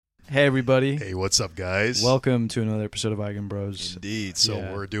Hey, everybody. Hey, what's up, guys? Welcome to another episode of Eigen Bros. Indeed. So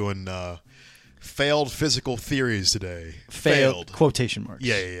we're doing failed physical theories today. Failed. Quotation marks.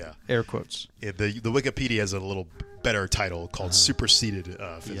 Yeah. Air quotes. Yeah, the Wikipedia has a little better title called Superseded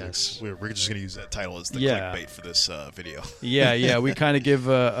Physics. Yes. We're just going to use that title as the clickbait for this video. Yeah. We kind of give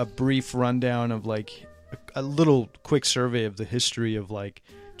a brief rundown of like a little quick survey of the history of like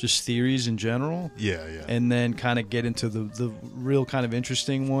just theories in general. Yeah. And then kind of get into the real kind of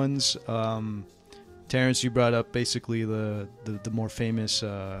interesting ones. Terrence, you brought up basically the more famous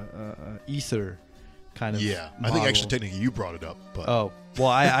ether kind of Yeah. model. I think actually technically you brought it up. But Oh, well,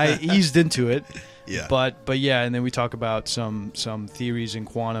 I eased into it. Yeah. But yeah, and then we talk about some theories in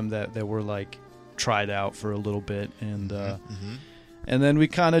quantum that were like tried out for a little bit, and and then we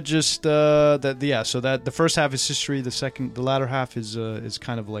kind of just so that the first half is history, the latter half is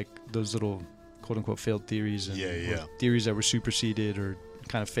kind of like those little quote unquote failed theories and or theories that were superseded or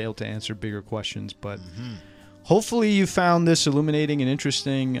kind of failed to answer bigger questions. But hopefully you found this illuminating and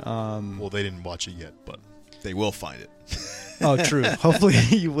interesting. Well, they didn't watch it yet, but they will find it. Oh, true. Hopefully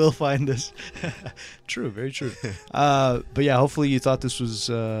you will find this. True, very true. But yeah, hopefully you thought this was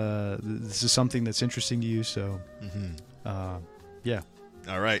this is something that's interesting to you. So, yeah.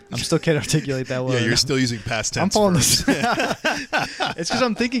 All right. I'm still can't articulate that well. Yeah, you're still using past tense. I'm pulling verbs. this. It's because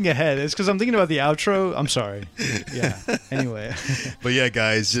I'm thinking ahead. It's because I'm thinking about the outro. I'm sorry. Yeah. Anyway. But yeah,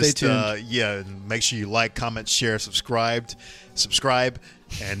 guys, Stay just tuned. make sure you like, comment, share, subscribe,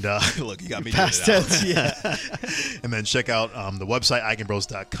 and look, you got me Past doing it tense. Yeah. And then check out the website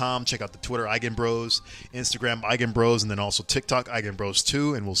eigenbros.com. Check out the Twitter Eigenbros, Instagram Eigenbros, and then also TikTok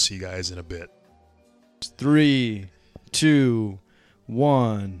Eigenbros2. And we'll see you guys in a bit. 3, 2,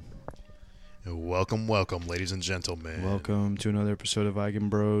 1. Welcome, ladies and gentlemen. Welcome to another episode of Eigen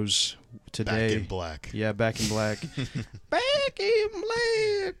Bros. Today, Back in black. Yeah, Back in Black. Back in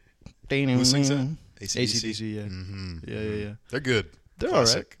Black. Who sings that? AC/DC, yeah. Mm-hmm. Yeah. They're good. They're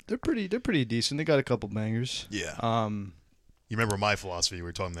Classic. all right. They're pretty decent. They got a couple bangers. Yeah. You remember my philosophy we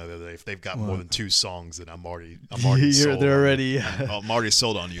were talking the other day? If they've got more than 2 songs, then I'm already You're, sold. they're already. I'm already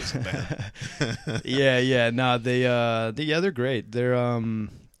sold on you as a band. Yeah. No, they're great. They're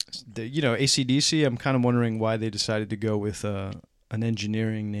AC/DC. I'm kind of wondering why they decided to go with an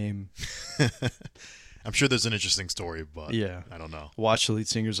engineering name. I'm sure there's an interesting story, but yeah, I don't know. Watch the lead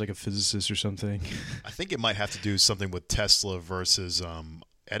singer's like a physicist or something. I think it might have to do something with Tesla versus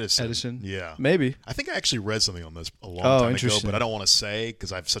Edison. Yeah. Maybe. I think I actually read something on this a long time ago, but I don't want to say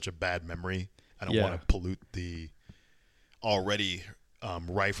because I have such a bad memory. I don't want to pollute the already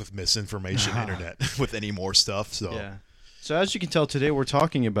rife with misinformation internet with any more stuff. So. Yeah. So as you can tell, today we're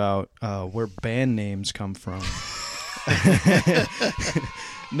talking about where band names come from.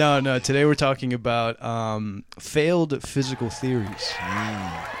 No. Today we're talking about failed physical theories.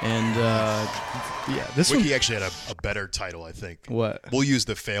 And this Wiki one actually had a better title, I think. What? We'll use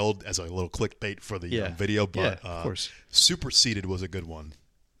the failed as a little clickbait for the video, but of course. Superseded was a good one.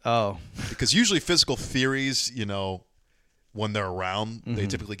 Oh. Because usually physical theories, when they're around, they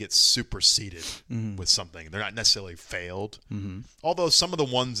typically get superseded with something. They're not necessarily failed. Although some of the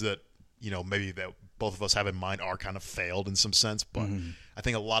ones that, maybe that both of us have in mind are kind of failed in some sense, but I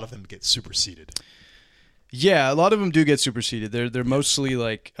think a lot of them get superseded. Yeah, a lot of them do get superseded. They're mostly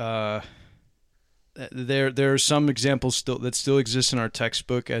like there are some examples that still exist in our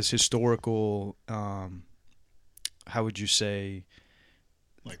textbook as historical how would you say,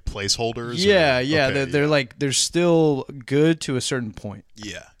 like placeholders? Yeah. They're still good to a certain point.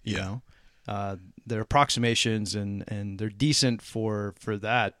 Yeah. You know? They're approximations and they're decent for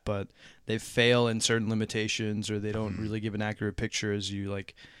that, but they fail in certain limitations, or they don't really give an accurate picture as you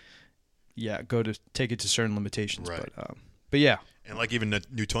go to take it to certain limitations. Right. But yeah. And like even the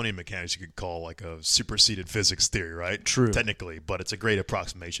Newtonian mechanics, you could call like a superseded physics theory, right? True. Technically, but it's a great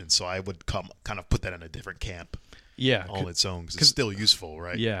approximation. So I would kind of put that in a different camp. Yeah. On its own, because it's still useful,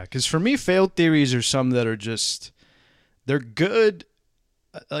 right? Yeah, because for me, failed theories are some that are just, they're good.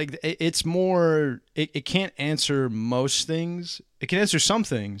 Like, it's more, it can't answer most things. It can answer some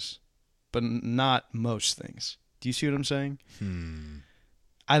things, but not most things. Do you see what I'm saying? And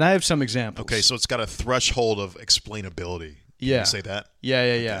I have some examples. Okay, so it's got a threshold of explainability. Can you say that? Yeah.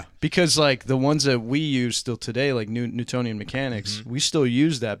 Okay. Because like the ones that we use still today, like Newtonian mechanics, we still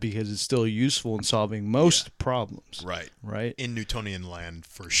use that because it's still useful in solving most problems. Right. In Newtonian land,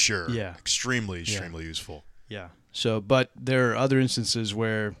 for sure. Yeah. Extremely useful. Yeah. So, but there are other instances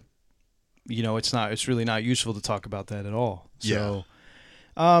where, it's really not useful to talk about that at all. So,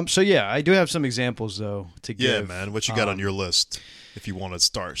 So yeah, I do have some examples though to give. Yeah, man. What you got on your list? If you want to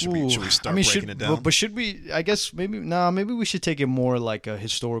start, should we start breaking it down? But should we? I guess maybe maybe we should take it more like a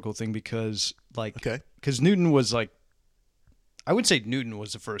historical thing because because Newton was like, I wouldn't say Newton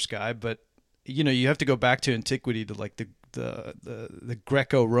was the first guy, but you have to go back to antiquity to like the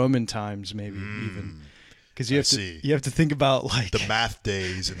Greco-Roman times maybe even. Because you have to think about like the math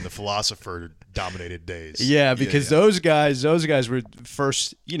days and the philosopher-dominated days. Yeah, because those guys were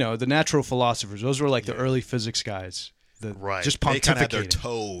first, the natural philosophers. Those were like the early physics guys. Right. Just pontificating. They kind of had their pontificating.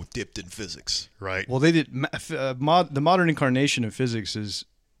 toe dipped in physics, right? Well, they did. The modern incarnation of physics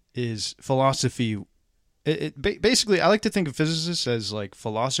is philosophy. Basically, I like to think of physicists as like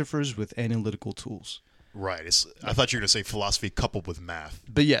philosophers with analytical tools. Right. I thought you were going to say philosophy coupled with math.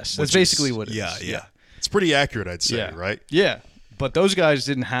 But yes, that's basically what it is. Yeah. It's pretty accurate, I'd say, right? Yeah, but those guys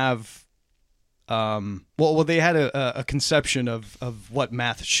didn't have. Well, they had a conception of what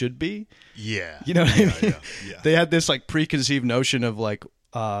math should be. Yeah, you know what I mean. Yeah. They had this like preconceived notion of like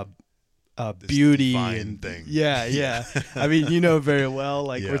beauty and thing. Yeah. I mean, very well.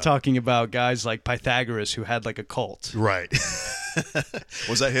 Like we're talking about guys like Pythagoras who had like a cult. Right.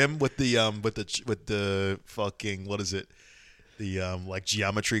 Was that him with the fucking what is it? The like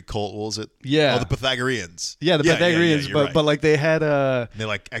geometry cult, what was it? Yeah. Oh, the Pythagoreans. Yeah, the Pythagoreans, but like they had they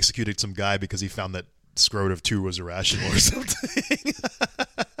like executed some guy because he found that square root of 2 was irrational or something.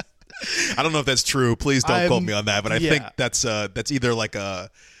 I don't know if that's true. Please don't quote me on that, but I think that's either like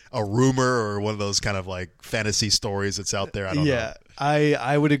a rumor or one of those kind of like fantasy stories that's out there. I don't know. Yeah,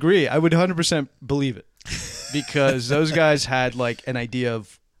 I would agree. I would 100% believe it because those guys had like an idea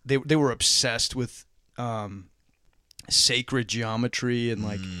of they were obsessed with sacred geometry and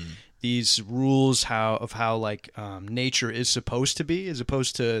like these rules of how like nature is supposed to be, as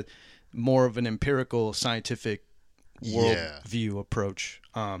opposed to more of an empirical scientific worldview approach.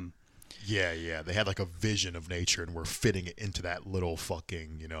 Yeah. They had like a vision of nature and were fitting it into that little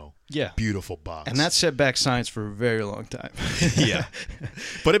fucking, beautiful box. And that set back science for a very long time. Yeah.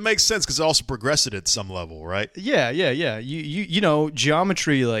 But it makes sense because it also progressed at some level, right? Yeah. You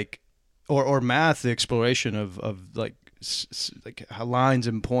geometry like or math, the exploration of like how lines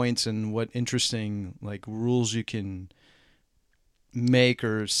and points and what interesting like rules you can make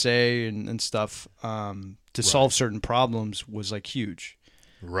or say and stuff to solve certain problems was like huge.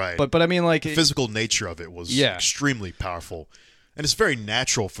 Right. But I mean like the physical nature of it was extremely powerful. And it's very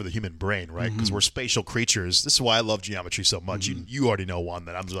natural for the human brain, right? Because we're spatial creatures. This is why I love geometry so much. You already know one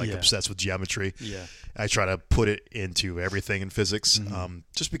that I'm like obsessed with geometry. Yeah. I try to put it into everything in physics,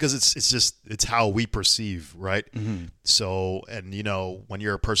 just because it's how we perceive, right? So, and when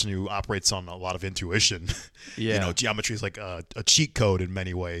you're a person who operates on a lot of intuition, geometry is like a cheat code in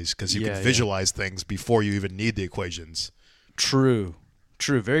many ways because you can visualize things before you even need the equations. True,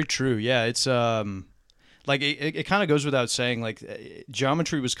 very true. Yeah, it's like it kind of goes without saying. Like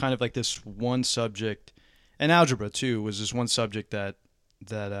geometry was kind of like this one subject, and algebra too was this one subject that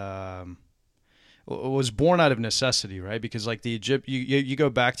was born out of necessity, right? Because like you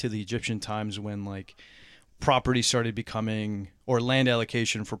go back to the Egyptian times when like property started becoming, or land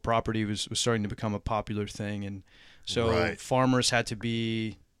allocation for property was starting to become a popular thing, and so farmers had to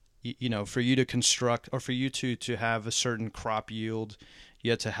be, for you to construct or for you to have a certain crop yield, you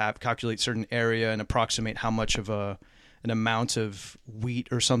had to calculate certain area and approximate how much of an amount of wheat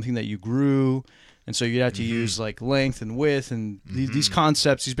or something that you grew. And so you'd have to use like length and width and these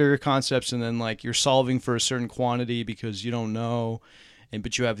concepts, these bigger concepts. And then like you're solving for a certain quantity because you don't know,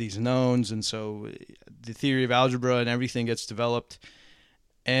 but you have these knowns. And so the theory of algebra and everything gets developed.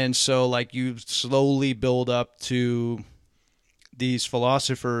 And so like you slowly build up to these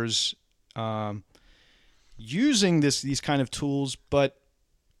philosophers using these kind of tools. But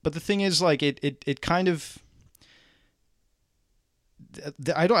the thing is like it kind of,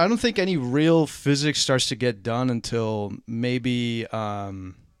 I don't think any real physics starts to get done until maybe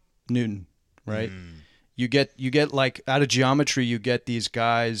Newton, right? You get like out of geometry, you get these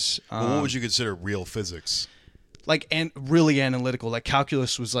guys. Well, what would you consider real physics? Like really analytical. Like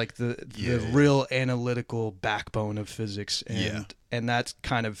calculus was like the real analytical backbone of physics, and that's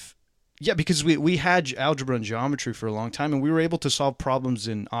kind of because we had algebra and geometry for a long time, and we were able to solve problems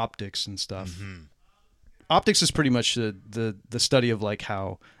in optics and stuff. Optics is pretty much the study of like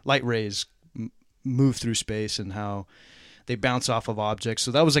how light rays move through space and how they bounce off of objects.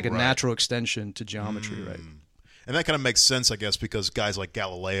 So that was like a natural extension to geometry, right? And that kind of makes sense, I guess, because guys like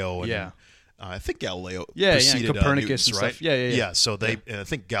Galileo and I think Galileo preceded Copernicus Newton's, and right? stuff. Yeah. So I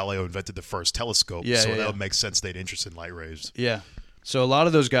think Galileo invented the first telescope. So that would make sense. They'd interest in light rays. Yeah. So a lot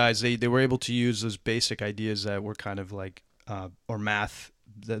of those guys, they were able to use those basic ideas that were kind of like or math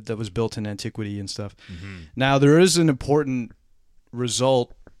that was built in antiquity and stuff. Now there is an important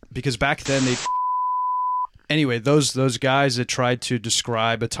result because back then anyway, those guys that tried to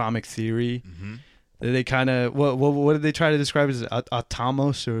describe atomic theory, they kind of what did they try to describe as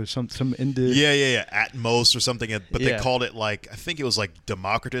atomos or some Atmos or something, but they Yeah. called it like, I think it was like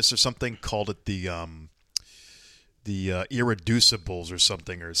Democritus or something called it the irreducibles or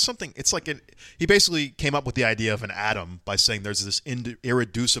something. It's like he basically came up with the idea of an atom by saying there's this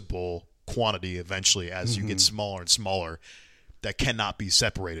irreducible quantity eventually as you get smaller and smaller that cannot be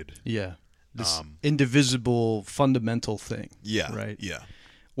separated. Yeah. This indivisible fundamental thing. Yeah. Right. Yeah.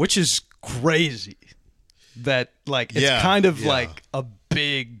 Which is crazy. That like it's Yeah, kind of yeah. like a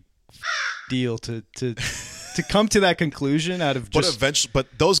big deal to come to that conclusion out of just But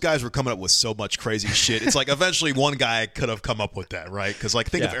those guys were coming up with so much crazy shit. It's like eventually one guy could have come up with that, right? Because like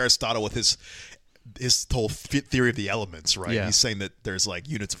think of Yeah. Aristotle with his whole theory of the elements, right? Yeah. He's saying that there's like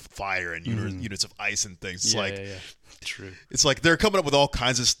units of fire and units of ice and things. It's like yeah. True. it's like they're coming up with all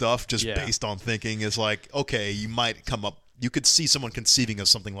kinds of stuff just Yeah. based on thinking. It's like, okay, you could see someone conceiving of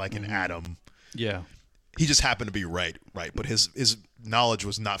something like an atom. Yeah. He just happened to be right, but his knowledge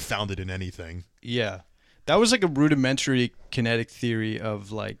was not founded in anything. Yeah. That was like a rudimentary kinetic theory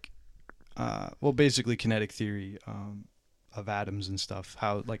of like basically kinetic theory of atoms and stuff.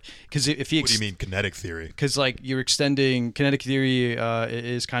 How like because if you What do you mean kinetic theory? because like you're extending kinetic theory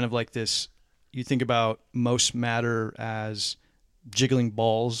is kind of like this. You think about most matter as jiggling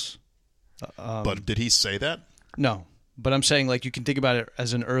balls. But did he say that? No, but I'm saying like you can think about it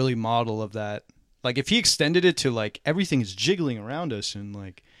as an early model of that. Like if he extended it to like everything is jiggling around us and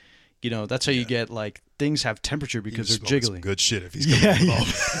like, you know, that's how you get like things have temperature because He's they're smoking jiggling. some good shit if he's Yeah, coming yeah.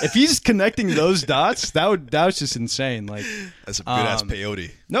 If he's connecting those dots, that was just insane. Like That's a good ass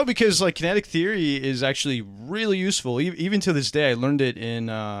peyote. no, because like kinetic theory is actually really useful. Even to this day, I learned it in.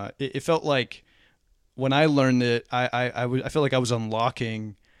 It felt like when I learned it, I felt like I was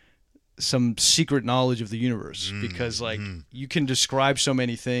unlocking some secret knowledge of the universe because like you can describe so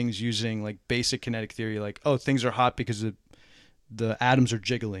many things using like basic kinetic theory. Like things are hot because the atoms are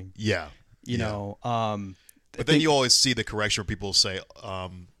jiggling. Yeah. You know. But then you always see the correction where people say,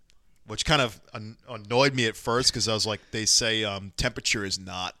 which kind of annoyed me at first because I was like, they say temperature is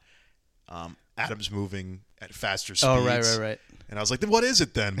not atoms moving at faster speeds. Oh, right. And I was like, then what is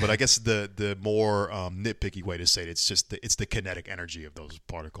it then? But I guess the more nitpicky way to say it, it's just it's the kinetic energy of those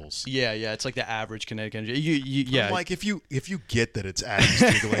particles. Yeah. It's like the average kinetic energy. Yeah. I'm like if you get that it's atoms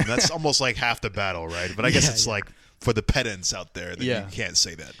jiggling, that's almost like half the battle, right? But I guess it's like for the pedants out there that you can't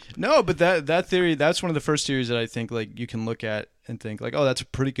say that. No, but that theory, that's one of the first theories that I think like you can look at and think like, oh, that's a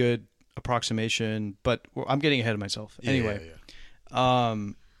pretty good approximation. But I'm getting ahead of myself. Anyway,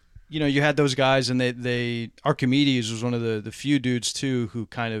 you know, you had those guys, and they Archimedes was one of the few dudes too who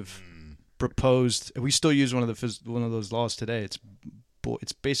kind of proposed. We still use one of those laws today.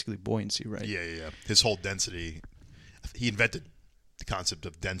 It's basically buoyancy, right? Yeah. His whole density. He invented the concept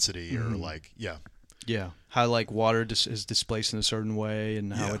of density, or like Yeah, how like water is displaced in a certain way,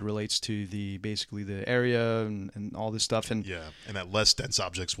 and how it relates to basically the area and all this stuff, and and that less dense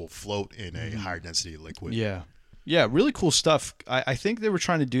objects will float in a higher density liquid. Yeah, really cool stuff. I think they were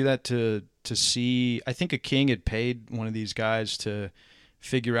trying to do that to see. I think a king had paid one of these guys to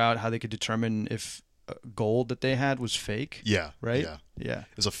figure out how they could determine if gold that they had was fake. Yeah, right. Yeah.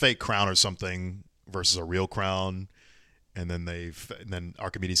 It was a fake crown or something versus a real crown. And then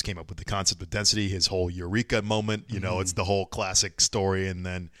Archimedes came up with the concept of density, his whole eureka moment. You know, it's the whole classic story. And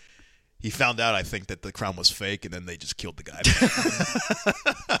then he found out, I think, that the crown was fake, and then they just killed the guy.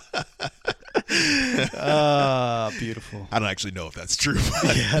 Beautiful. I don't actually know if that's true.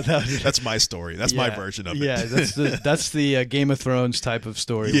 But that's my story. That's my version of it. Yeah, that's the Game of Thrones type of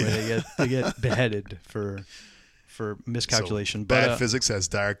story where they get beheaded for miscalculation. So but bad physics has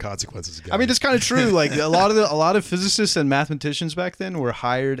dire consequences. Guys. I mean, it's kind of true. Like a lot of physicists and mathematicians back then were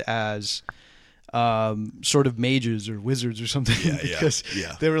hired as sort of mages or wizards or something because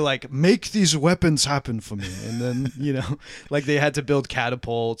they were like, make these weapons happen for me, and then like they had to build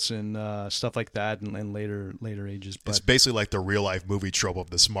catapults and stuff like that in later ages. But it's basically like the real life movie trope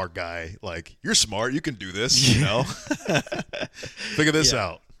of the smart guy. Like, you're smart, you can do this. You know, figure this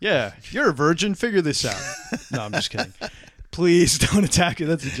out. Yeah, you're a virgin. Figure this out. No, I'm just kidding. Please don't attack it.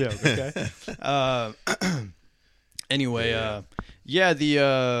 That's a joke. Okay. Anyway,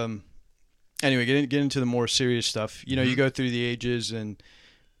 anyway, get into the more serious stuff. You know, you go through the ages and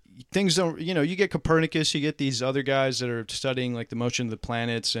things don't. You know, you get Copernicus. You get these other guys that are studying like the motion of the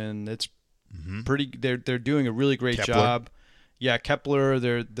planets, and it's pretty. They're doing a really great job. Yeah, Kepler.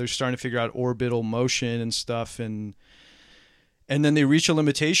 They're starting to figure out orbital motion and stuff, and And then they reach a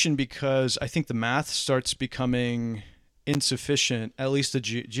limitation because I think the math starts becoming insufficient, at least the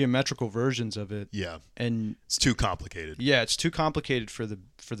geometrical versions of it. Yeah. And it's too complicated. Yeah, it's too complicated for the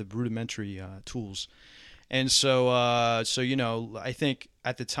rudimentary tools. And so I think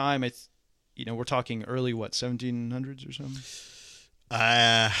at the time we're talking early 1700s or something.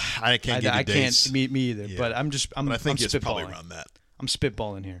 I can't give you dates. Me either. Yeah. But I think it's probably around that. I'm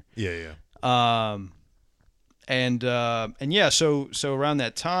spitballing here. Yeah. So around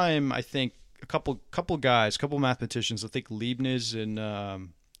that time, I think a couple mathematicians. I think Leibniz and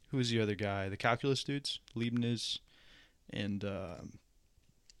who was the other guy? The calculus dudes, Leibniz and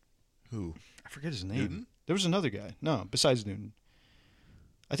who? I forget his name. Newton? There was another guy. No, besides Newton.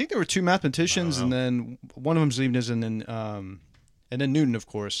 I think there were two mathematicians, and then one of them's Leibniz, and then Newton, of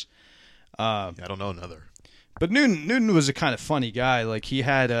course. I don't know another. But Newton was a kind of funny guy. Like he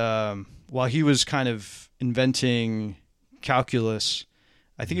had, while he was kind of inventing calculus,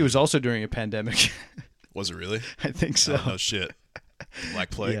 I think it was also during a pandemic. Was it really? I think so. Oh, no shit.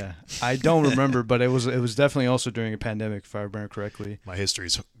 Black Plague. Yeah, I don't remember, but it was definitely also during a pandemic, if I remember correctly. My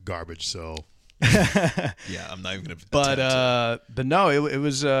history's garbage, so. Yeah, I'm not even gonna. But no, it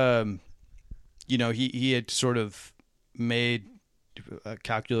was he had sort of made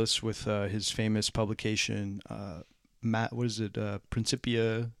calculus with his famous publication what is it,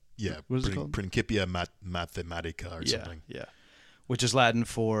 Principia? Yeah, what is it called? Principia Mathematica or something. Yeah, which is Latin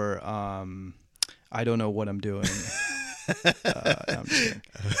for I don't know what I'm doing. No, I'm just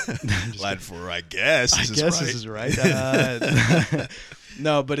kidding. Latin for I guess. This is right.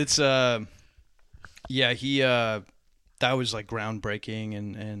 No, but it's that was like groundbreaking,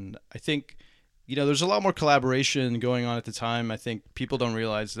 and I think there's a lot more collaboration going on at the time. I think people don't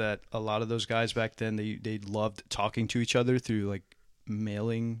realize that a lot of those guys back then they loved talking to each other through like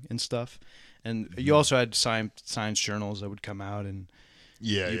mailing and stuff, and you also had science journals that would come out, and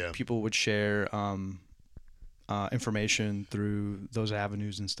people would share information through those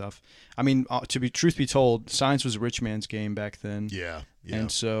avenues and stuff. I mean, truth be told, science was a rich man's game back then. Yeah.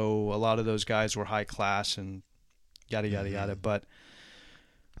 And so a lot of those guys were high class and yada yada yada. But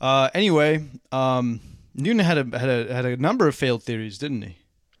anyway, Newton had a number of failed theories, didn't he?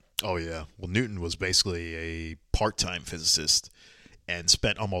 Oh yeah. Well, Newton was basically a part-time physicist and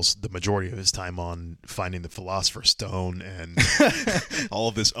spent almost the majority of his time on finding the Philosopher's Stone and all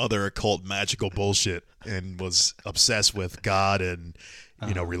of this other occult magical bullshit, and was obsessed with God and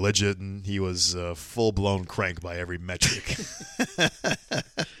religion. He was a full-blown crank by every metric.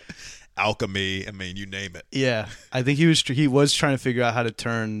 Alchemy, I mean, you name it. Yeah, I think he was trying to figure out how to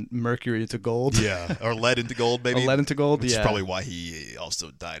turn mercury into gold. Yeah, or lead into gold, maybe. Or lead into gold, which is probably why he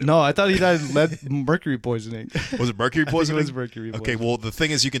also died. No, I thought he died of mercury poisoning. Was it mercury poisoning? It was mercury poisoning. Okay, well, the thing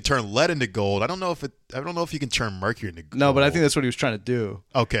is, you can turn lead into gold. I don't know if you can turn mercury into gold. No, but I think that's what he was trying to do.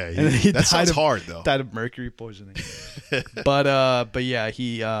 Okay, that sounds hard though. Died of mercury poisoning. but yeah,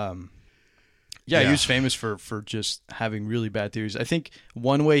 he. Yeah, he was famous for just having really bad theories. I think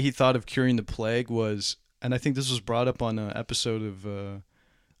one way he thought of curing the plague was, and I think this was brought up on an episode of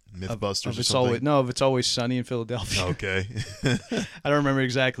Mythbusters or something. Of It's Always Sunny in Philadelphia. Okay. I don't remember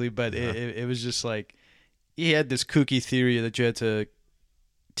exactly, but it was just like he had this kooky theory that you had to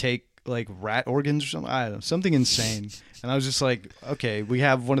take like rat organs or something. I don't know, something insane. And I was just like, okay, we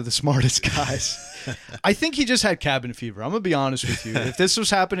have one of the smartest guys. I think he just had cabin fever. I'm gonna be honest with you. If this was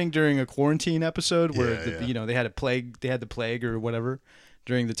happening during a quarantine episode where they had the plague or whatever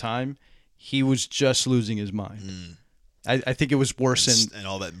during the time, he was just losing his mind. I think it was worse, and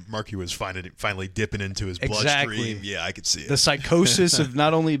all that mercury was finally dipping into his exactly. bloodstream. Yeah, I could see it. The psychosis of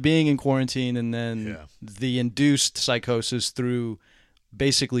not only being in quarantine and then the induced psychosis through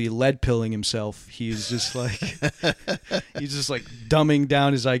basically lead pilling himself. He's just like dumbing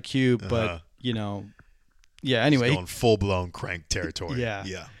down his IQ, but anyway, he's going full blown crank territory.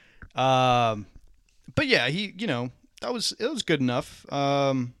 Yeah. But yeah, it was good enough.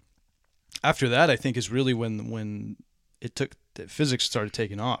 After that, I think is really when physics started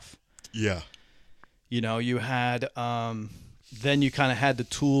taking off. Yeah. You had then you kind of had the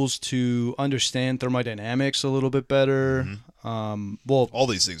tools to understand thermodynamics a little bit better. All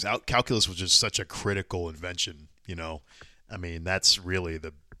these things. Calculus was just such a critical invention. I mean, that's really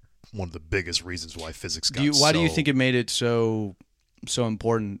one of the biggest reasons why physics got. Why do you think it made it so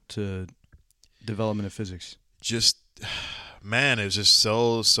important to development of physics? Just, man, it was just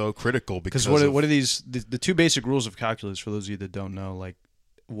so critical because what are these the two basic rules of calculus for those of you that don't know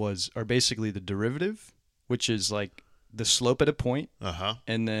are basically the derivative, which is like the slope at a point,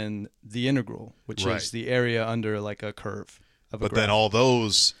 and then the integral, which is the area under like a curve of a graph. Then all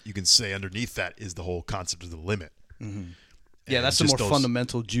those, you can say underneath that is the whole concept of the limit. Yeah, that's the more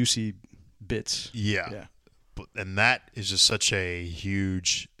fundamental, juicy bits. Yeah. And that is just such a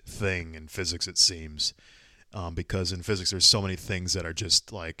huge thing in physics, it seems, because in physics there's so many things that are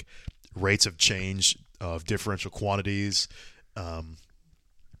just like rates of change of differential quantities, and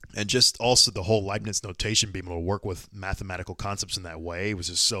just also the whole Leibniz notation, being able to work with mathematical concepts in that way was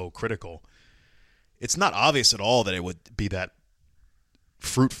just so critical. It's not obvious at all that it would be that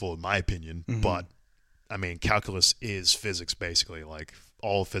fruitful, in my opinion, but I mean, calculus is physics, basically. Like,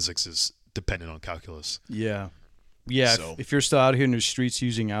 all physics is dependent on calculus. Yeah. So, if you're still out here in the streets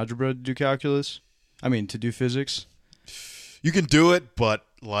using algebra to do to do physics, you can do it, but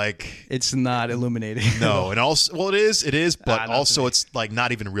like, it's not illuminating. No, and also, well, it is, but also it's like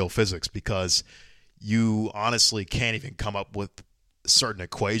not even real physics, because you honestly can't even come up with certain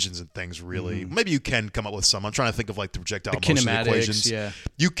equations and things, really. Maybe you can come up with some. I'm trying to think of like the projectile motion equations. Yeah.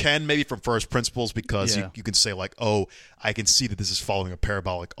 You can, maybe from first principles, because you can say like, oh, I can see that this is following a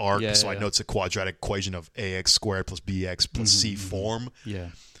parabolic arc, so I know it's a quadratic equation of ax squared plus bx plus c form. Yeah.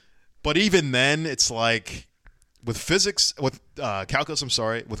 But even then, it's like, with physics, with calculus,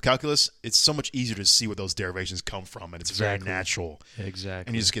 with calculus, it's so much easier to see where those derivations come from, and it's very natural. Exactly.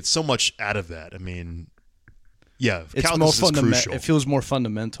 And you just get so much out of that. I mean, yeah, it's calculus more is crucial. It feels more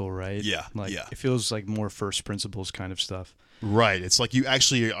fundamental, right? Yeah, It feels like more first principles kind of stuff. Right. It's like you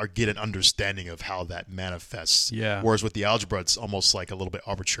actually get an understanding of how that manifests. Yeah. Whereas with the algebra, it's almost like a little bit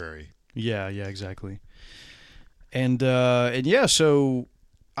arbitrary. Yeah, exactly. And so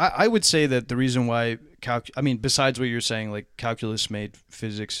I would say that the reason why besides what you're saying, like calculus made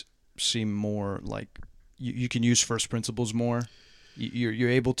physics seem more like you can use first principles more. You're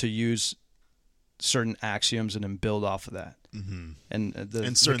able to use certain axioms and then build off of that.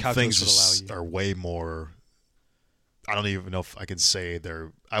 And certain things just are way more. I don't even know if I can say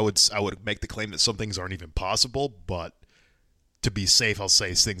they're. I would make the claim that some things aren't even possible, but to be safe, I'll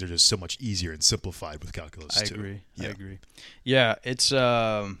say things are just so much easier and simplified with calculus too. I agree. Yeah, it's.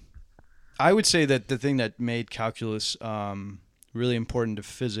 I would say that the thing that made calculus really important to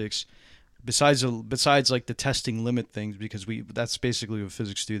physics, besides like the testing limit things, because that's basically what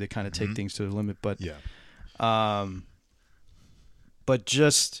physics do. They kind of take things to the limit, but but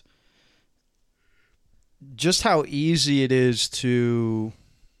just how easy it is to.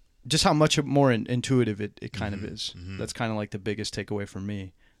 Just how much more intuitive it kind of is. That's kind of like the biggest takeaway for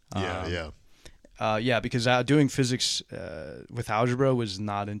me. Because doing physics with algebra was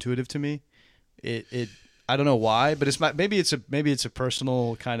not intuitive to me. It I don't know why, but maybe it's a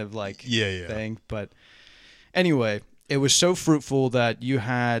personal kind of like thing. But anyway, it was so fruitful that you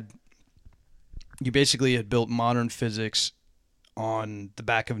basically had built modern physics on the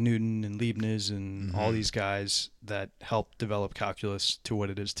back of Newton and Leibniz and all these guys that helped develop calculus to what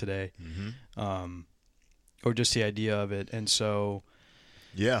it is today, or just the idea of it. And so,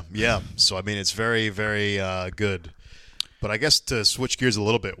 so I mean, it's very, very good. But I guess to switch gears a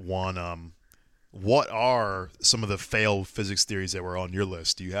little bit, what are some of the failed physics theories that were on your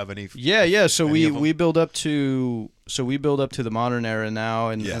list? Do you have any? So we build up to the modern era now,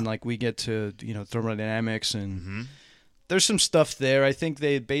 and like we get to thermodynamics and. There's some stuff there. I think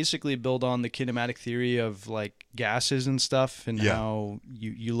they basically build on the kinematic theory of like gases and stuff, and how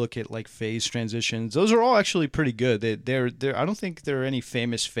you look at like phase transitions. Those are all actually pretty good. They're I don't think there are any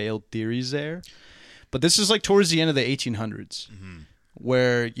famous failed theories there, but this is like towards the end of the 1800s,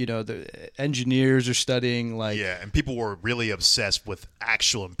 where the engineers are studying like and people were really obsessed with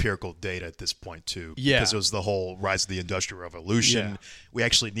actual empirical data at this point too, because it was the whole rise of the Industrial Revolution. We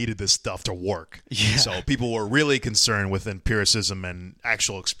actually needed this stuff to work, so people were really concerned with empiricism and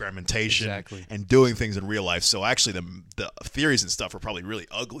actual experimentation and doing things in real life. So actually the theories and stuff are probably really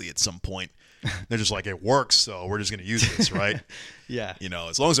ugly at some point. They're just like, it works, so we're just going to use this, right?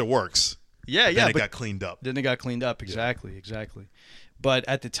 As long as it works. Then it got cleaned up. Then it got cleaned up. Exactly. But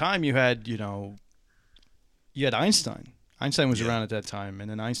at the time, you had Einstein. Einstein was around at that time, and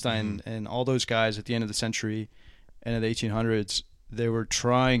then Einstein and all those guys at the end of the century and of the 1800s, they were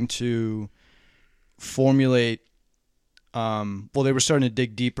trying to formulate. They were starting to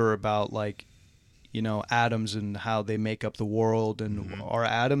dig deeper about like, atoms and how they make up the world, and are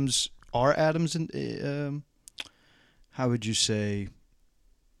atoms in how would you say?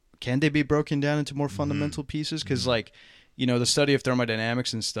 Can they be broken down into more fundamental pieces? Because like. The study of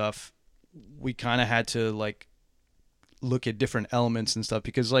thermodynamics and stuff, we kind of had to like look at different elements and stuff,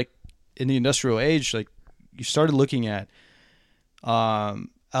 because like in the industrial age, like you started looking at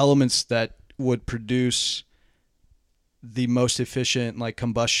elements that would produce the most efficient like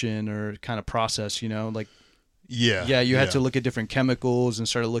combustion or kind of process, like Yeah. You had to look at different chemicals and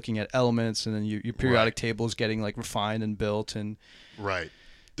started looking at elements, and then your periodic tables getting like refined and built, and right.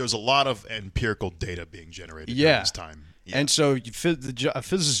 There's a lot of empirical data being generated during this time. Yeah. And so a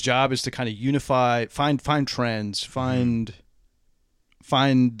physicist's job is to kind of unify, find trends, find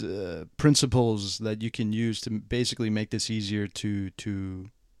principles that you can use to basically make this easier to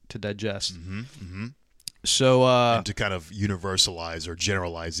digest. So and to kind of universalize or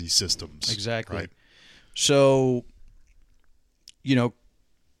generalize these systems. Exactly. Right? So,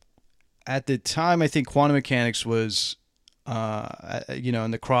 at the time, I think quantum mechanics was,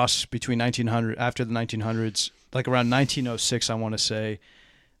 in the cross between 1900 after the 1900s, like around 1906, I want to say.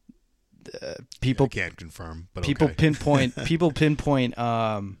 People can't confirm, but people okay. pinpoint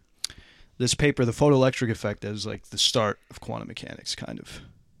this paper, the photoelectric effect, as like the start of quantum mechanics, kind of.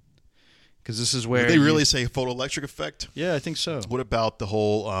 Because this is where Did they really say photoelectric effect? Yeah, I think so. What about the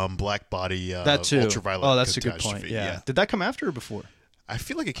whole black body that too. ultraviolet? Oh, that's a good point. Yeah. Did that come after or before? I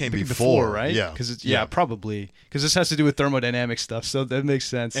feel like it came before, right? Yeah, because probably because this has to do with thermodynamic stuff, so that makes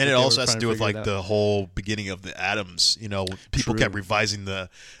sense. And it also has to do with like the whole beginning of the atoms. People kept revising the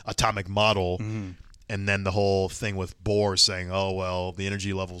atomic model, and then the whole thing with Bohr saying, "Oh well, the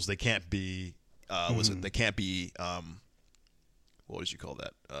energy levels they can't be, they can't be, what did you call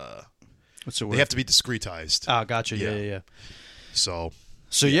that? What's the word? They have to be discretized." Ah, gotcha. Yeah. So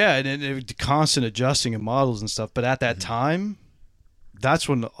yeah, and it constant adjusting of models and stuff. But at that time, that's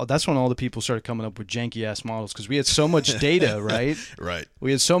when all the people started coming up with janky ass models, because we had so much data, right? Right.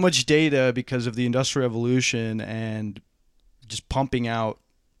 We had so much data because of the Industrial Revolution and just pumping out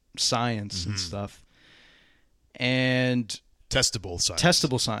science and stuff, and testable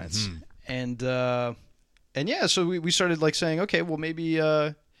science, and yeah, so we started like saying, okay, well maybe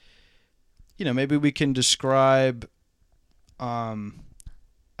maybe we can describe.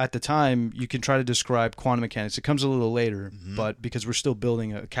 At the time, you can try to describe quantum mechanics. It comes a little later, but because we're still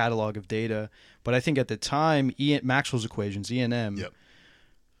building a catalog of data. But I think at the time, Maxwell's equations, E&M,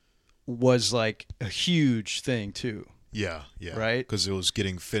 was like a huge thing too. Yeah. Right? Because it was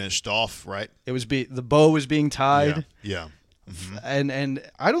getting finished off, right? It was the bow was being tied. Yeah. And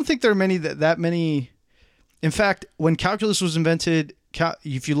I don't think there are that many. In fact, when calculus was invented,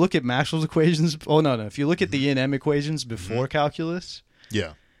 if you look at Maxwell's equations, if you look at the E&M equations before calculus,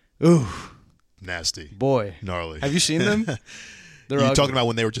 ooh, nasty, boy, gnarly. Have you seen them? You're talking about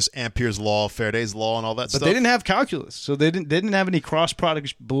when they were just Ampere's law, Faraday's law, and all that stuff. But they didn't have calculus, so they didn't have any cross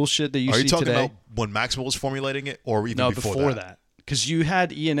product bullshit that you see today. Are you talking about when Maxwell was formulating it, or even before that? Because you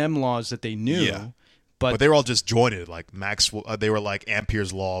had E&M laws that they knew, but they were all just jointed. Like Maxwell, they were like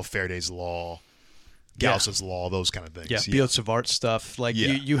Ampere's law, Faraday's law, Gauss's law, those kind of things. Yeah, Biot-Savart stuff. Like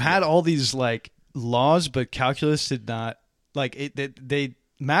you had all these like laws, but calculus did not. Like they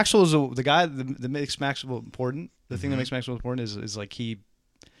Maxwell is the guy that makes Maxwell important. The thing that makes Maxwell important is like he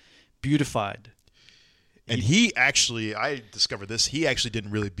beautified. And he actually, I discovered this, he actually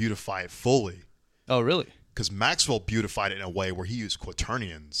didn't really beautify it fully. Oh, really? Because Maxwell beautified it in a way where he used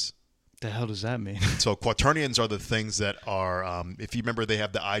quaternions. The hell does that mean? So quaternions are the things that are, if you remember, they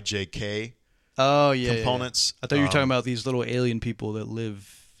have the IJK components. I thought you were talking about these little alien people that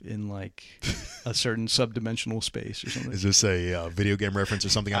live in like a certain subdimensional space or something. Is this a video game reference or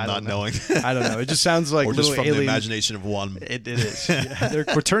something I'm not knowing? I don't know. It just sounds like or just from alien... the imagination of one. It is. Yeah. There are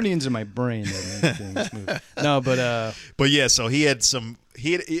quaternions in my brain that make things move. No, but yeah. So he had some.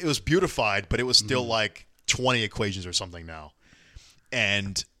 It was beautified, but it was still like 20 equations or something now.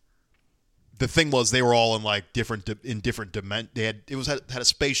 And the thing was, they were all in like different dimensions. They had a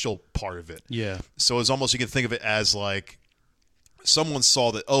spatial part of it. Yeah. So it's almost, you can think of it as like, someone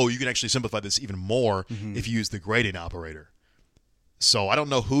saw that, you can actually simplify this even more if you use the gradient operator. So I don't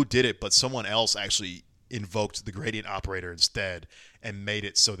know who did it, but someone else actually invoked the gradient operator instead and made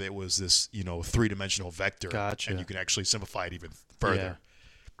it so that it was this, three-dimensional vector. Gotcha. And you can actually simplify it even further. Yeah.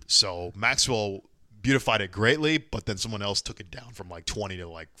 So Maxwell beautified it greatly, but then someone else took it down from like 20 to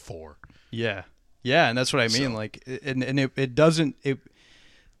like 4. Yeah. Yeah, and that's what I mean. So, like, and it doesn't...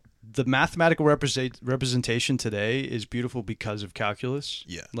 The mathematical representation today is beautiful because of calculus.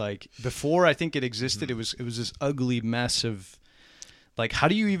 Yeah. Like before, I think it existed. It was this ugly mess of, like, how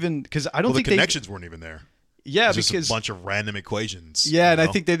do you even? Because I don't think the connections weren't even there. Yeah, it was because just a bunch of random equations. Yeah, and I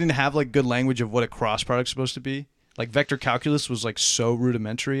think they didn't have like good language of what a cross product's supposed to be. Like vector calculus was like so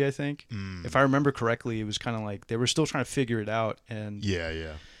rudimentary. I think, if I remember correctly, it was kind of like they were still trying to figure it out. And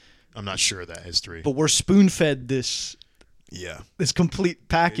yeah, I'm not sure of that history. But we're spoon fed this. Yeah, this complete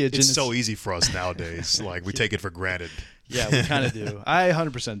package. It's so easy for us nowadays. Like we take it for granted. Yeah, we kind of do. I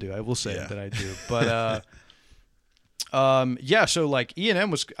 100% do. I will say that I do. But Yeah, so like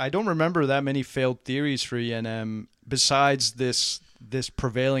E&M was, I don't remember that many failed theories for E&M besides this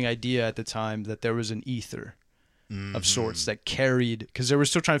prevailing idea at the time that there was an ether of sorts that carried, because they were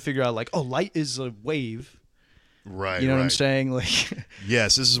still trying to figure out like, oh, light is a wave. Right. You know what I'm saying? Like,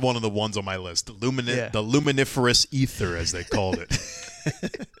 yes, this is one of the ones on my list. The luminiferous ether, as they called it.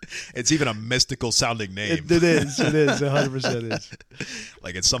 It's even a mystical sounding name. It is. It is. 100% is.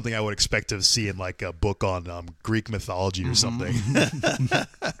 Like it's something I would expect to see in like a book on Greek mythology or something.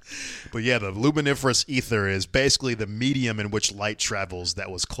 But yeah, the luminiferous ether is basically the medium in which light travels that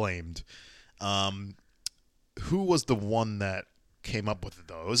was claimed. Who was the one that came up with it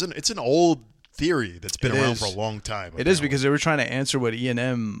though? It's an old theory that's been around for a long time. Apparently. It is, because they were trying to answer what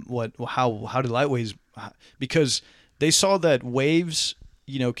E&M, how do light waves, because they saw that waves,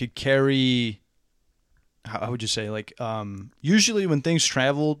 could carry, how would you say, like, usually when things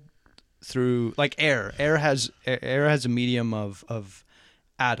travel through, like air has a medium of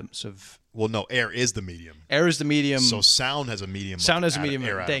atoms of. Well, no, air is the medium. Air is the medium. So sound has a medium. Sound has a medium.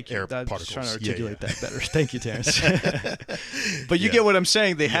 Air, thank you. Air I was particles. trying to articulate that better. Thank you, Terrence. But But you get what I'm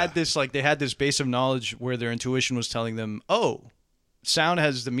saying. They had this base of knowledge where their intuition was telling them, oh, sound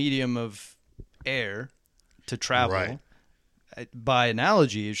has the medium of air to travel. Right. By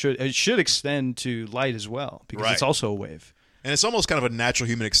analogy, it should extend to light as well, because it's also a wave. And it's almost kind of a natural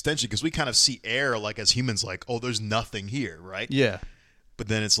human extension, because we kind of see air like as humans, like, oh, there's nothing here, right? Yeah. But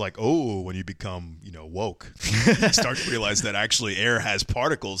then it's like, oh, when you become, woke, you start to realize that actually air has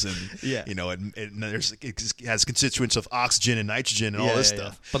particles, and it has constituents of oxygen and nitrogen and all this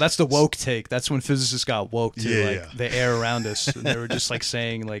stuff. But that's the woke take. That's when physicists got woke to the air around us, and they were just like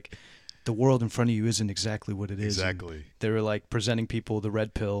saying like, the world in front of you isn't exactly what it is. Exactly. And they were like presenting people the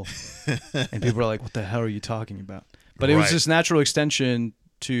red pill, and people were like, what the hell are you talking about? But it was this natural extension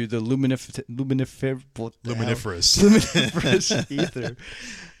to the luminiferous ether.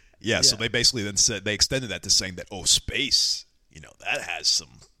 Yeah, so they basically then said, they extended that to saying that, oh, space, that has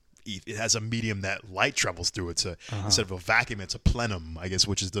it has a medium that light travels through. It's instead of a vacuum, it's a plenum, I guess,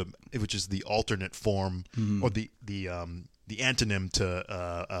 which is the alternate form, or the antonym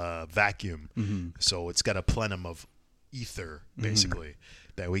to vacuum. So it's got a plenum of ether, basically,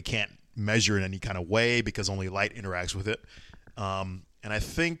 that we can't measure in any kind of way because only light interacts with it. And I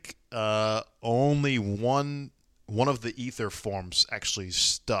think only one of the ether forms actually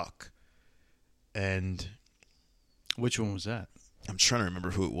stuck. And which one was that? I'm trying to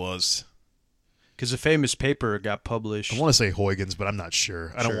remember who it was. Because a famous paper got published. I want to say Huygens, but I'm not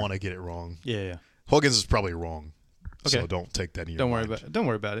sure. I don't want to get it wrong. Yeah. Huygens is probably wrong. Okay. So don't take that in your Don't mind.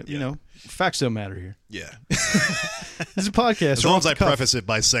 worry about it. Yeah. Facts don't matter here. Yeah. It's a podcast. As long as I preface it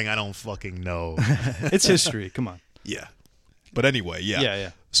by saying I don't fucking know. It's history. Come on. Yeah. But anyway,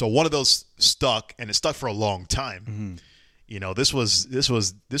 Yeah. So one of those stuck, and it stuck for a long time. This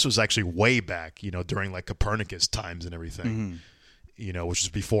was actually way back, during like Copernicus times and everything. Which was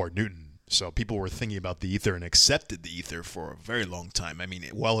before Newton. So people were thinking about the ether and accepted the ether for a very long time. I mean,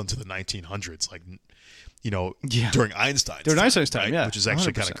 well into the 1900s, like during Einstein's time, right? Yeah, which is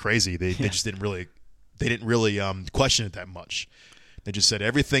actually 100%. Kind of crazy. They just didn't really question it that much. They just said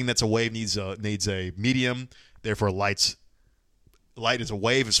everything that's a wave needs a medium. Therefore, light is a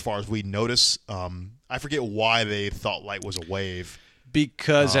wave as far as we notice. I forget why they thought light was a wave.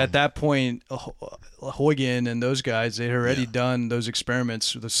 Because at that point, Huygens and those guys, they had already done those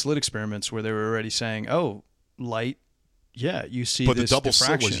experiments, the slit experiments, where they were already saying, "Oh, light, you see." But the double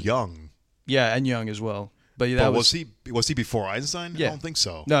diffraction. slit was Young. Yeah, and Young as well. But was he before Einstein? Yeah. I don't think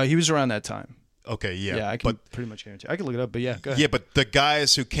so. No, he was around that time. Okay, yeah. Yeah, I can pretty much guarantee. I can look it up, but yeah, go ahead. Yeah, but the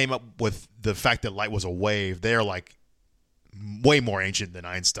guys who came up with the fact that light was a wave, they're like way more ancient than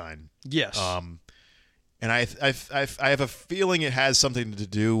Einstein. Yes. And I have a feeling it has something to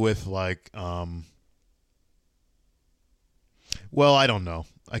do with like, well, I don't know.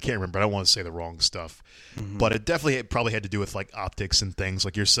 I can't remember. I don't want to say the wrong stuff, but it probably had to do with like optics and things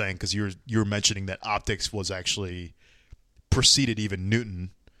like you're saying, because you were mentioning that optics was actually preceded even Newton,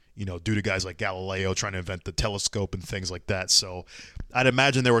 due to guys like Galileo trying to invent the telescope and things like that. So I'd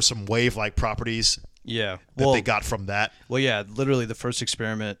imagine there were some wave-like properties that they got from that. Well, yeah, literally the first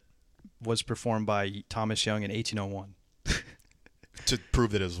experiment was performed by Thomas Young in 1801. To prove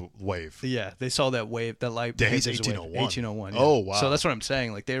that it was a wave. Yeah, they saw that wave, that light. Yeah, he's 1801. 1801. Yeah. Oh, wow. So that's what I'm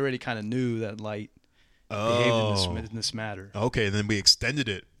saying. Like, they already kind of knew that light behaved in this matter. Okay, and then we extended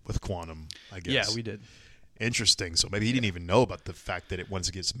it with quantum, I guess. Yeah, we did. Interesting. So maybe he didn't even know about the fact that once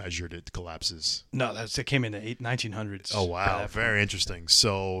it gets measured, it collapses. No, it came in the 1900s. Oh, wow. Very interesting.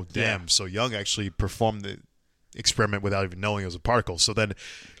 So, damn. Yeah. So Young actually performed the experiment without even knowing it was a particle. So then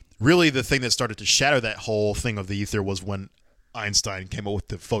really the thing that started to shatter that whole thing of the ether was when Einstein came up with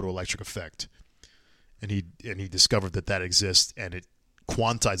the photoelectric effect, and he discovered that exists, and it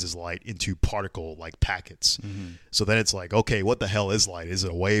quantizes light into particle like packets. So then it's like, okay, what the hell is light? Is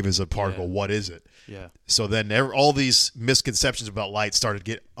it a wave? Is it a particle? What is it? Yeah. So then all these misconceptions about light started to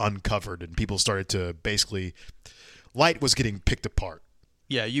get uncovered, and people started to basically, light was getting picked apart.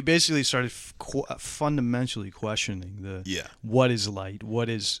 Yeah, you basically started fundamentally questioning what is light, what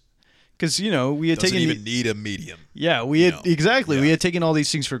is, because we had Doesn't taken even need a medium. Yeah, we had we had taken all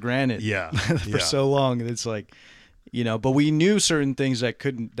these things for granted. Yeah, for so long, and it's like, but we knew certain things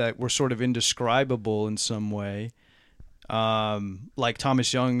that were sort of indescribable in some way. Like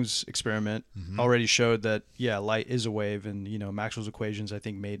Thomas Young's experiment already showed that light is a wave, and Maxwell's equations I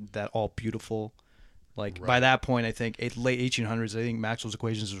think made that all beautiful. Like by that point, I think late 1800s, I think Maxwell's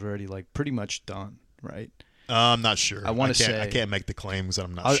equations was already like pretty much done, right? I'm not sure. I want to say I can't make the claims.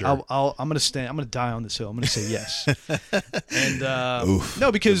 I'm not sure. I'm gonna die on this hill. I'm gonna say yes. And Oof, no,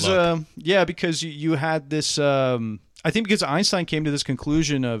 because because you had this. I think because Einstein came to this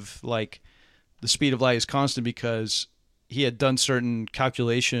conclusion of like the speed of light is constant because he had done certain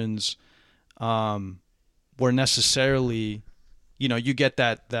calculations, where necessarily, you get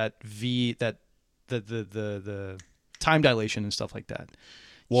that v that the time dilation and stuff like that.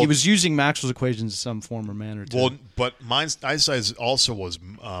 Well, he was using Maxwell's equations in some form or manner. Well, but Einstein's also was.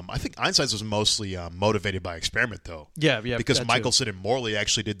 I think Einstein's was mostly motivated by experiment, though. Yeah. Because Michelson and Morley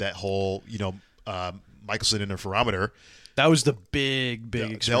actually did that whole, Michelson interferometer. That was the big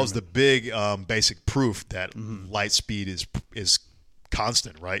experiment. That was the big basic proof that light speed is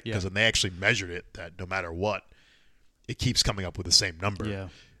constant, right? Because when they actually measured it, that no matter what, it keeps coming up with the same number. Yeah.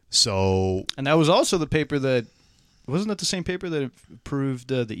 So. And that was also the paper that. Wasn't that the same paper that proved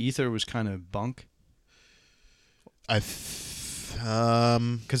the ether was kind of bunk? Because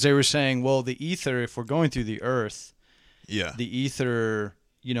they were saying, well, the ether, if we're going through the Earth, the ether,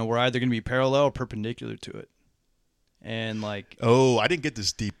 we're either going to be parallel or perpendicular to it, and like. Oh, I didn't get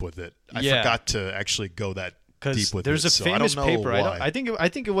this deep with it. I forgot to actually go that deep with it. There's a famous paper. Why. I think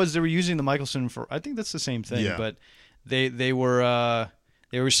it was they were using the Michelson for. I think that's the same thing, but they were.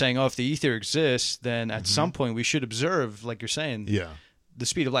 They were saying, if the ether exists, then at some point we should observe, like you're saying, the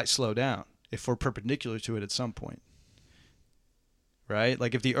speed of light slow down if we're perpendicular to it at some point. Right?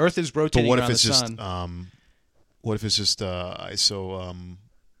 Like if the Earth is rotating around the sun. What if it's just what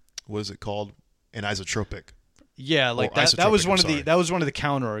is it called? Anisotropic. Yeah, like that was one of the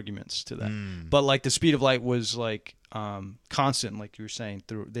counter arguments to that. But like the speed of light was like constant, like you were saying.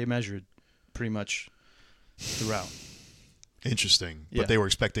 They measured pretty much throughout. Interesting, but they were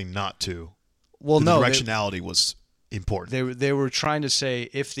expecting not to. Well, the directionality was important. They were trying to say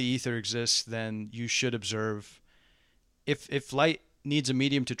if the ether exists, then you should observe. If light needs a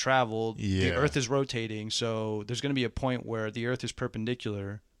medium to travel, the Earth is rotating, so there's going to be a point where the Earth is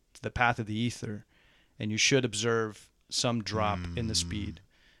perpendicular to the path of the ether, and you should observe some drop in the speed,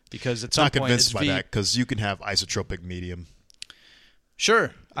 because at some point, not convinced by that because you can have isotropic medium.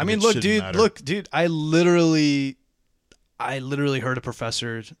 Sure, I mean, look, dude, I literally heard a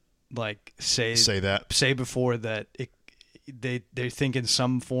professor like say before that they think in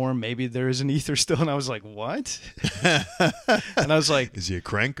some form maybe there is an ether still, and I was like, what? And I was like, is he a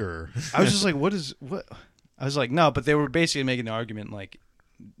crank or? I was just like, what? I was like, no, but they were basically making the argument like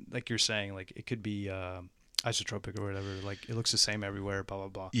you're saying, like it could be isotropic or whatever, like it looks the same everywhere, blah blah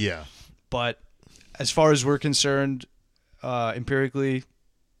blah. Yeah. But as far as we're concerned, empirically,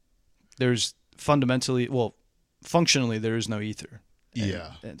 there's functionally, there is no ether.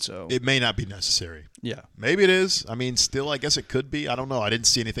 And so it may not be necessary. Yeah. Maybe it is. I mean, still, I guess it could be. I don't know. I didn't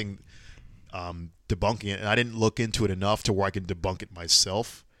see anything debunking it, and I didn't look into it enough to where I can debunk it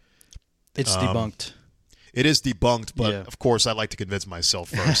myself. It's debunked. It is debunked, but of course, I like to convince myself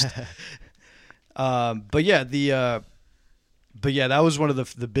first. But that was one of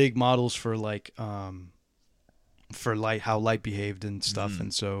the big models for like for light, how light behaved and stuff,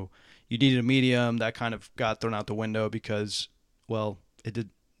 and so. You needed a medium that kind of got thrown out the window because, well, it did.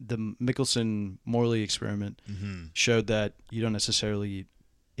 The Michelson-Morley experiment showed that you don't necessarily.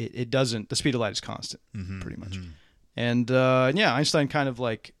 It doesn't. The speed of light is constant, pretty much. And Einstein kind of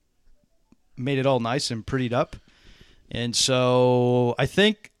like made it all nice and prettied up, and so I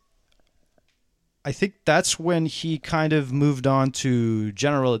think that's when he kind of moved on to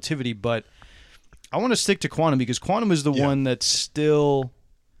general relativity. But I want to stick to quantum because quantum is the one that's still.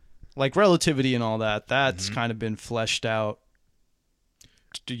 Like relativity and all that's kind of been fleshed out,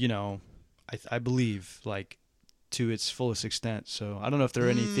 I believe, like, to its fullest extent. So I don't know if there are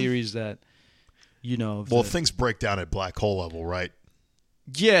any theories that, Well, things break down at black hole level, right?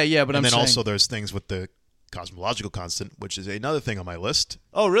 Yeah, but and I'm then saying... also there's things with the cosmological constant, which is another thing on my list.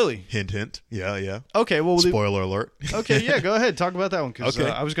 Oh, really? Hint, hint. Yeah. Okay, well... Spoiler alert. Okay, yeah, go ahead. Talk about that one, because Okay.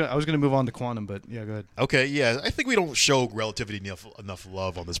 I was gonna move on to quantum, but yeah, go ahead. Okay, yeah. I think we don't show relativity enough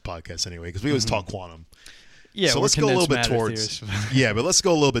love on this podcast anyway, because we always talk quantum. Yeah, so we're let's go a little bit condensed matter towards theorists. yeah, but let's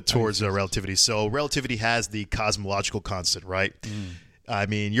go a little bit towards relativity. So relativity has the cosmological constant, right? I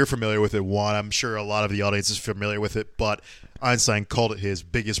mean, you're familiar with it, Juan. I'm sure a lot of the audience is familiar with it, but Einstein called it his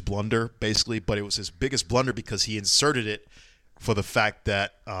biggest blunder, basically. But it was his biggest blunder because he inserted it for the fact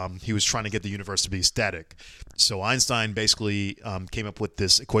that he was trying to get the universe to be static. So Einstein basically came up with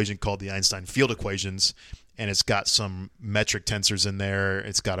this equation called the Einstein field equations, and it's got some metric tensors in there.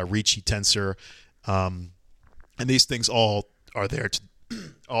 It's got a Ricci tensor. And these things all are there to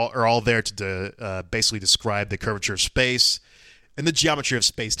basically describe the curvature of space and the geometry of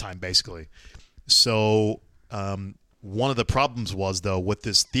space-time, basically. So one of the problems was, though, with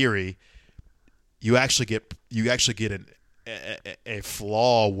this theory, you actually get a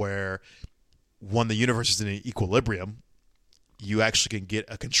flaw where when the universe is in an equilibrium, you actually can get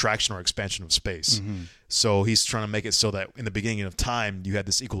a contraction or expansion of space. So he's trying to make it so that in the beginning of time, you had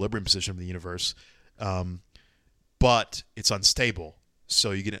this equilibrium position of the universe. But it's unstable.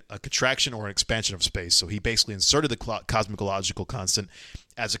 So you get a contraction or an expansion of space. So he basically inserted the cosmological constant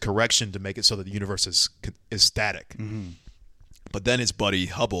as a correction to make it so that the universe is static. But then his buddy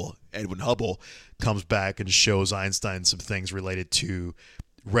Hubble, Edwin Hubble, comes back and shows Einstein some things related to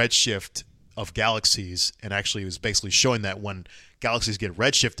redshift of galaxies. And actually, he was basically showing that when galaxies get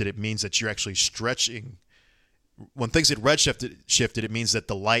redshifted, it means that you're actually stretching. When things get redshifted, it means that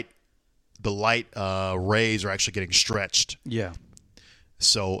the light rays are actually getting stretched. Yeah.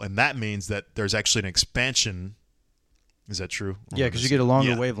 So, and that means that there's actually an expansion. Is that true? Yeah, because you get a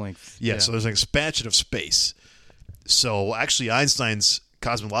longer wavelength. Yeah, so there's an expansion of space. So actually, Einstein's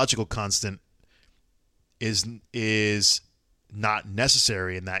cosmological constant is not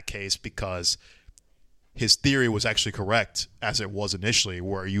necessary in that case because his theory was actually correct as it was initially,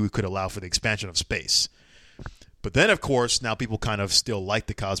 where you could allow for the expansion of space. But then, of course, now people kind of still like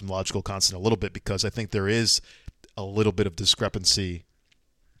the cosmological constant a little bit because I think there is a little bit of discrepancy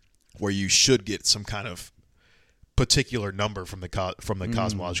where you should get some kind of particular number from the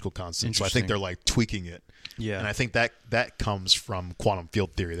cosmological constant. So I think they're like tweaking it. Yeah. And I think that comes from quantum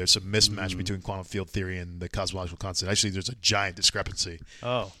field theory. There's a mismatch between quantum field theory and the cosmological constant. Actually, there's a giant discrepancy.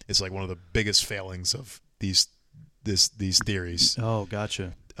 Oh. It's like one of the biggest failings of these theories. Oh,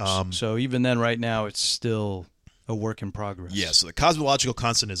 gotcha. So even then, right now, it's still a work in progress. Yeah, so the cosmological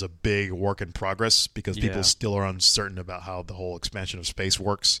constant is a big work in progress because people still are uncertain about how the whole expansion of space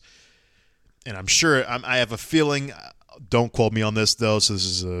works. And I'm sure, I have a feeling, don't quote me on this though, so this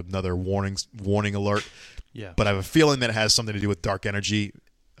is another warning alert. Yeah. But I have a feeling that it has something to do with dark energy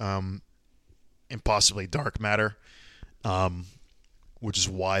and possibly dark matter, which is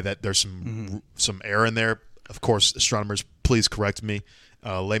why that there's some error in there. Of course, astronomers, please correct me.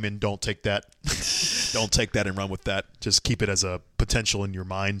 Layman, don't take that. Don't take that and run with that. Just keep it as a potential in your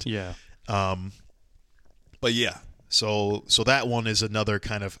mind. Yeah. But yeah, so that one is another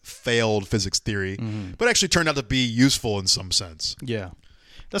kind of failed physics theory, but actually turned out to be useful in some sense. Yeah.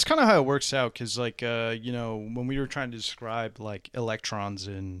 That's kind of how it works out because, like, when we were trying to describe, like, electrons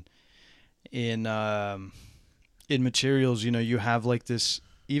in materials, you have, like, this,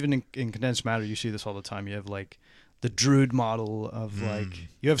 even in condensed matter, you see this all the time. You have, like, the Drude model of, like,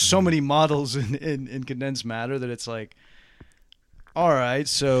 you have so many models in condensed matter that it's like, all right,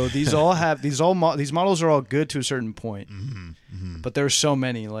 so these models are all good to a certain point, but there are so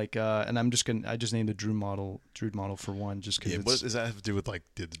many, like, and I just named the Drude model for one, just because. Yeah, what does that have to do with like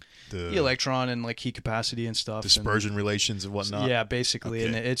the electron and like heat capacity and stuff, dispersion relations and whatnot? Yeah, basically, okay.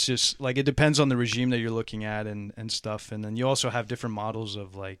 And it's just like it depends on the regime that you're looking at and stuff, and then you also have different models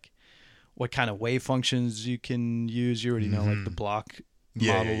of like what kind of wave functions you can use. You already know, like the block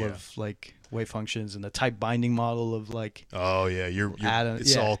model of like wave functions and the type binding model of like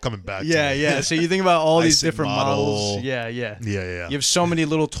it's all coming back to me. So you think about all these different models. Yeah you have so many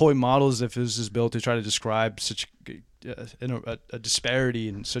little toy models that physics is built to try to describe such a disparity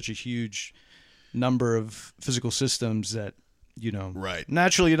in such a huge number of physical systems that right.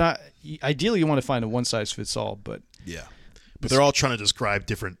 Naturally, ideally you want to find a one size fits all, but they're all trying to describe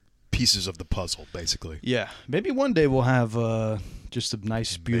different pieces of the puzzle, basically. Yeah, maybe one day we'll have just a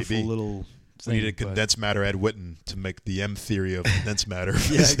nice, beautiful little thing. We need a condensed matter Ed Witten to make the M theory of condensed matter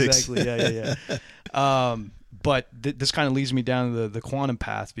physics. Yeah, exactly. But this kind of leads me down to the quantum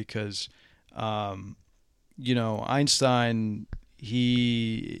path because, Einstein,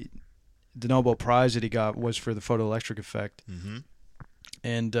 the Nobel Prize that he got was for the photoelectric effect.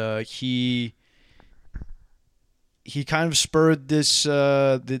 and he kind of spurred this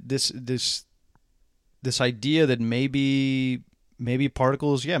this idea that maybe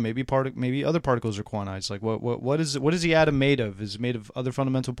particles, maybe other particles are quantized. Like what is the atom made of? Is it made of other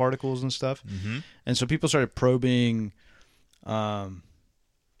fundamental particles and stuff? Mm-hmm. And so people started probing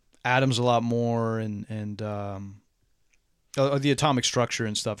atoms a lot more and the atomic structure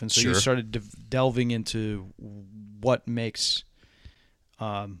and stuff. And so you started delving into what makes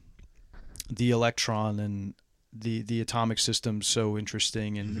the electron and the atomic system so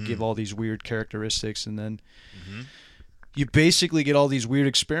interesting, and give all these weird characteristics. And then you basically get all these weird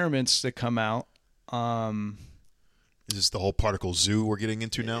experiments that come out. Is this the whole particle zoo we're getting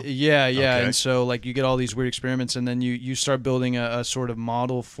into now? Yeah. Okay. And so like you get all these weird experiments, and then you start building a sort of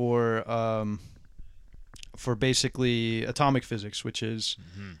model for basically atomic physics, which is,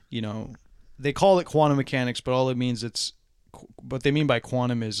 they call it quantum mechanics, but all it means what they mean by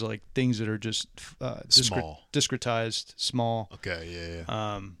quantum is like things that are just small, discretized, small. Okay,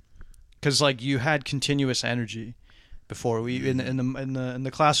 yeah. Because like you had continuous energy before. We in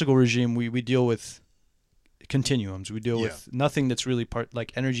the classical regime we deal with continuums. We deal with nothing that's really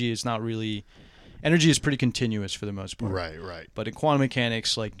like energy is not really. Energy is pretty continuous for the most part. Right. But in quantum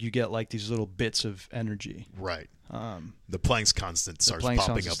mechanics, like you get like these little bits of energy. Right. The Planck's constant starts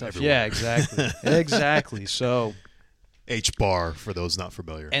popping up everywhere. Yeah, exactly. Exactly. So H bar for those not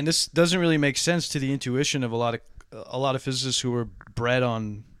familiar. And this doesn't really make sense to the intuition of a lot of physicists who were bred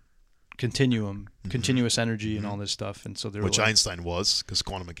on continuous energy and all this stuff. And so they're which Einstein was, because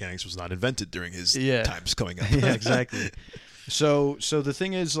quantum mechanics was not invented during his times coming up. Yeah, exactly. So the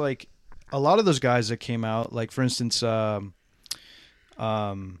thing is, like, a lot of those guys that came out, like for instance, Schrodinger,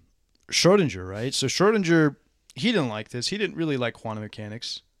 right? So Schrodinger, he didn't like this. He didn't really like quantum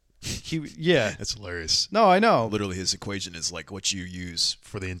mechanics. That's hilarious. No, I know. Literally, his equation is like what you use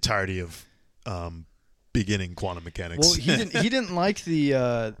for the entirety of beginning quantum mechanics. Well, he didn't like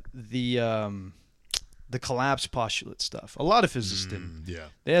the collapse postulate stuff. A lot of physicists didn't. Yeah,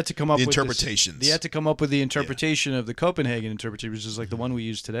 they had to come up with interpretations. They had to come up with the interpretation of the Copenhagen interpretation, which is like the one we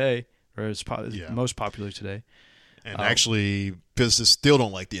use today, or is most popular today. And actually, physicists still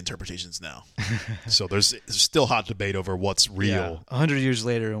don't like the interpretations now. So there's still hot debate over what's real. 100 years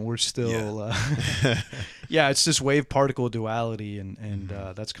later, and we're still... it's this wave-particle duality, and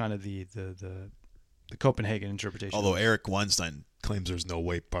that's kind of the Copenhagen interpretation. Although Eric Weinstein claims there's no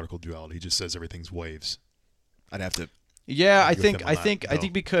wave-particle duality. He just says everything's waves. I'd have to... Yeah, I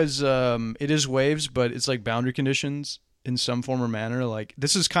think because it is waves, but it's like boundary conditions in some form or manner. Like,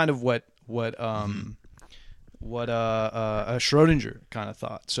 this is kind of what Schrodinger kind of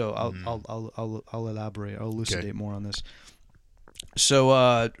thought. So I'll elaborate. I'll elucidate more on this. So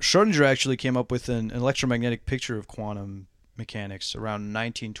Schrodinger actually came up with an electromagnetic picture of quantum mechanics around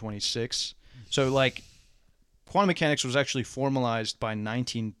 1926. So like quantum mechanics was actually formalized by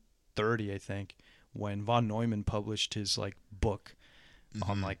 1930, I think, when von Neumann published his like book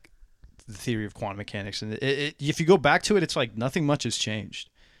on like the theory of quantum mechanics. And if you go back to it, it's like nothing much has changed.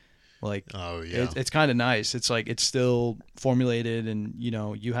 Like, it's kind of nice. It's like it's still formulated, and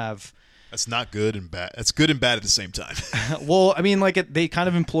you have. That's not good and bad. That's good and bad at the same time. Well, I mean, like they kind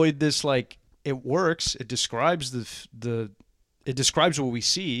of employed this. Like it works. It describes it describes what we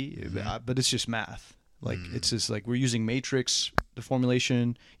see, but it's just math. Like it's just like we're using matrix, the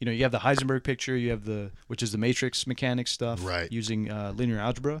formulation. You have the Heisenberg picture. You have which is the matrix mechanics stuff, right? Using linear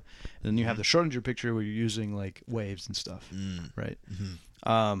algebra, and then you have the Schrodinger picture where you're using like waves and stuff, right?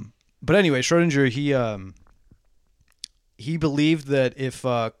 But anyway, Schrodinger, he believed that if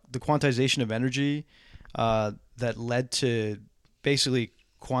the quantization of energy that led to basically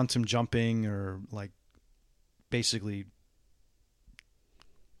quantum jumping, or like basically,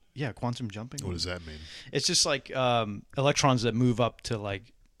 quantum jumping. What does that mean? It's just like electrons that move up to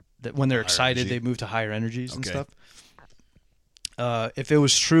like that when they're excited, they move to higher energies and stuff. If it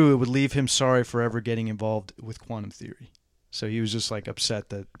was true, it would leave him sorry for ever getting involved with quantum theory. So he was just like upset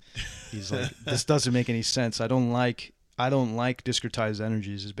that he's like, this doesn't make any sense. I don't like discretized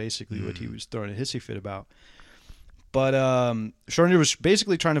energies is basically what he was throwing a hissy fit about. But Schrodinger was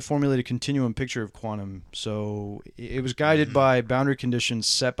basically trying to formulate a continuum picture of quantum. So it was guided by boundary conditions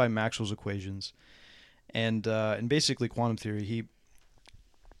set by Maxwell's equations, and basically quantum theory.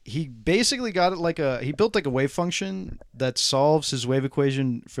 He basically got it he built like a wave function that solves his wave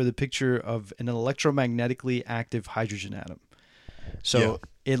equation for the picture of an electromagnetically active hydrogen atom. So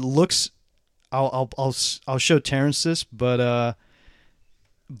it looks, I'll show Terrence this, but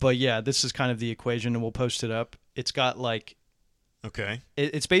yeah, this is kind of the equation, and we'll post it up. It's got like Okay.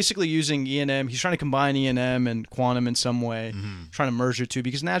 It's basically using E&M. He's trying to combine E&M and quantum in some way, trying to merge the two,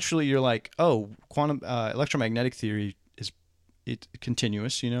 because naturally you're like, oh, quantum electromagnetic theory is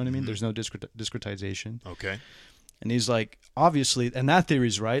continuous. You know what I mean? There's no discretization. Okay. And he's like, obviously, and that theory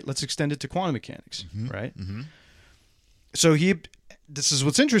is right. Let's extend it to quantum mechanics, right? So this is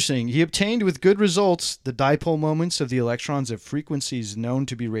what's interesting. He obtained with good results the dipole moments of the electrons at frequencies known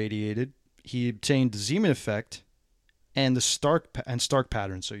to be radiated. He obtained the Zeeman effect and the Stark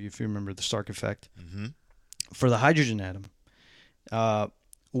pattern. So if you remember the Stark effect for the hydrogen atom,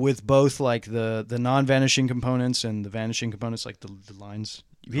 with both like the non-vanishing components and the vanishing components, like the lines.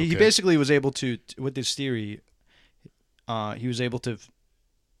 He basically was able to, with this theory, he was able to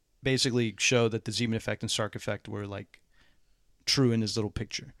basically show that the Zeeman effect and Stark effect were like true in his little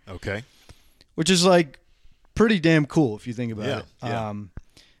picture. Okay. Which is like pretty damn cool if you think about it. Yeah.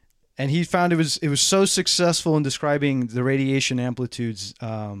 And he found it was so successful in describing the radiation amplitudes,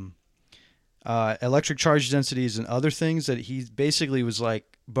 electric charge densities, and other things that he basically was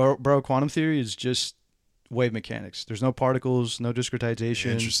like, bro, quantum theory is just wave mechanics. There's no particles, no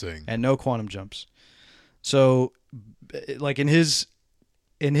discretization, Interesting. and no quantum jumps. So, like in his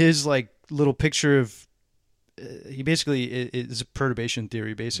like little picture of, he basically it's a perturbation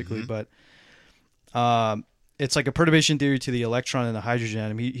theory basically, but it's like a perturbation theory to the electron and the hydrogen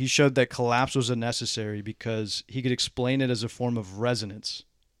atom. He showed that collapse was unnecessary because he could explain it as a form of resonance.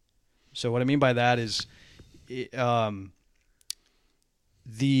 So what I mean by that is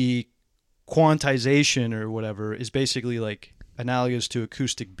the quantization or whatever is basically like analogous to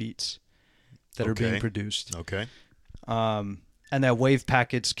acoustic beats that are being produced. Okay. And that wave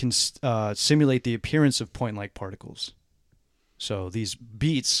packets can simulate the appearance of point-like particles. So these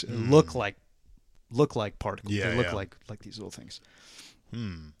beats look like particles. Yeah, they look yeah. like these little things.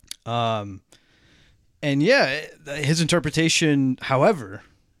 And yeah, his interpretation, however,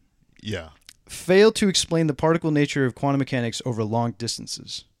 failed to explain the particle nature of quantum mechanics over long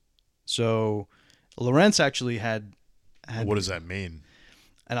distances. So Lorentz actually had What does that mean?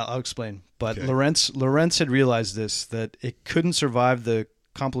 and I'll explain. But Okay. Lorentz had realized this, that it couldn't survive the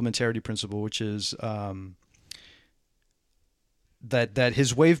complementarity principle, which is that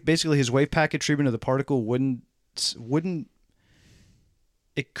his wave packet treatment of the particle wouldn't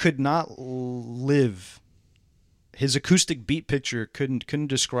it could not live. His acoustic beat picture couldn't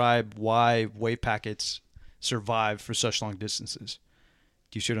describe why wave packets survive for such long distances.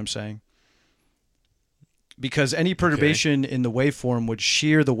 Do you see what I'm saying? Because any perturbation in the waveform would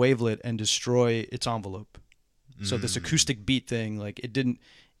shear the wavelet and destroy its envelope. So this acoustic beat thing, like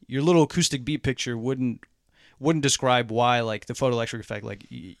your little acoustic beat picture wouldn't describe why, like the photoelectric effect, like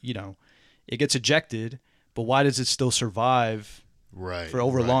it gets ejected, but why does it still survive for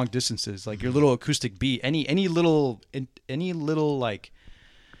over long distances? Like your little acoustic beat, any little like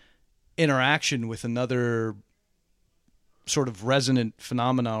interaction with another sort of resonant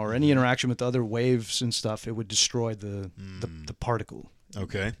phenomena or any interaction with other waves and stuff, it would destroy the particle.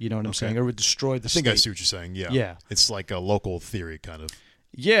 Okay. You know what I'm saying? Or it would destroy the I think I state. see what you're saying. Yeah. Yeah. It's like a local theory kind of.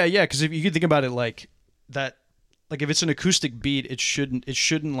 Yeah, because if you could think about it like that, like if it's an acoustic beat, it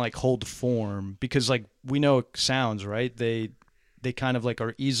shouldn't like hold form, because like we know sounds, right? They kind of like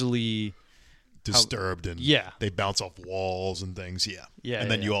are easily Disturbed and they bounce off walls and things. Yeah. Yeah.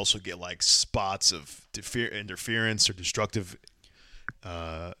 And then you also get like spots of interference or destructive.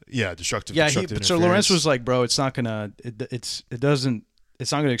 Destructive. So interference. Lorentz was like, bro, it's not gonna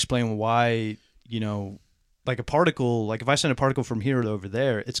explain why, like a particle, like if I send a particle from here to over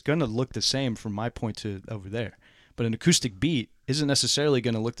there, it's gonna look the same from my point to over there. But an acoustic beat isn't necessarily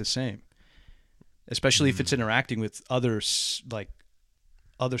gonna look the same, especially if it's interacting with other stuff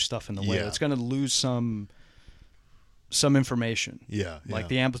in the way. Yeah. It's gonna lose some information. Yeah. Like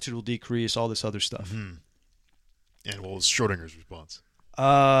the amplitude will decrease, all this other stuff. And what was Schrodinger's response?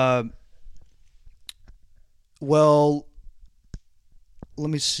 Well, let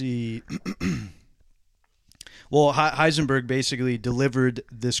me see. Well, Heisenberg basically delivered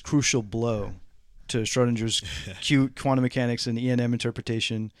this crucial blow to Schrodinger's quantum mechanics and E&M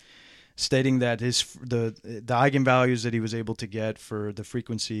interpretation, stating that the eigenvalues that he was able to get for the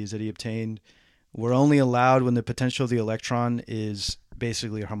frequencies that he obtained were only allowed when the potential of the electron is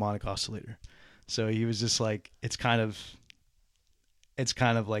basically a harmonic oscillator. So he was just like, it's kind of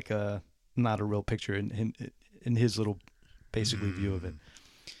like not a real picture in his little basically view of it.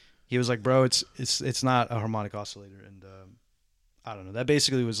 He was like, bro, it's not a harmonic oscillator. And I don't know. That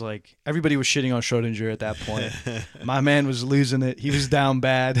basically was like, everybody was shitting on Schrodinger at that point. My man was losing it. He was down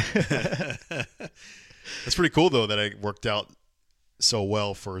bad. That's pretty cool though that it worked out so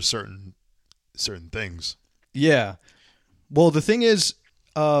well for certain things. Yeah. Well, the thing is,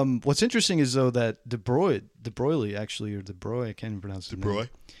 what's interesting is though that De Broglie actually, or De Broglie, I can't even pronounce his De Broglie? name.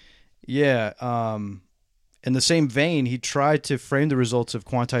 Yeah. In the same vein, he tried to frame the results of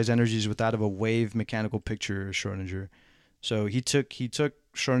quantized energies with that of a wave mechanical picture of Schrödinger. So he took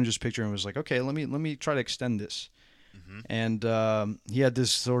Schrödinger's picture and was like, okay, let me try to extend this. Mm-hmm. And he had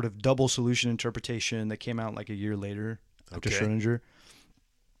this sort of double solution interpretation that came out like a year later after Schrödinger.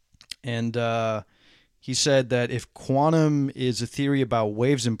 And he said that if quantum is a theory about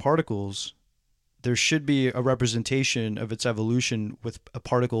waves and particles, there should be a representation of its evolution with a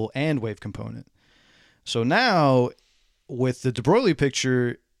particle and wave component. So now, with the de Broglie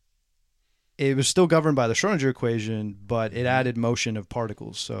picture, it was still governed by the Schrödinger equation, but it added motion of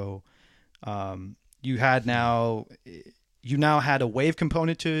particles. So you now had a wave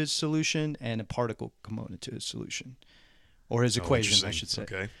component to his solution and a particle component to his solution, or his equation, I should say.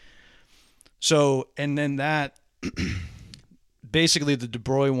 Okay. So, and then that, basically the de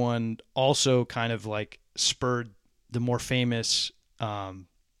Broglie one also kind of like spurred the more famous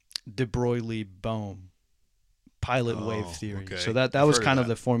de Broglie-Bohm pilot wave theory. Okay. So that was kind of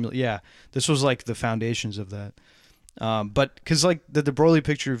the formula. Yeah, this was like the foundations of that. But because like the de Broglie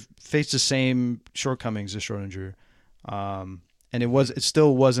picture faced the same shortcomings as Schrödinger, and it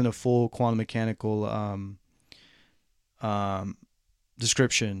still wasn't a full quantum mechanical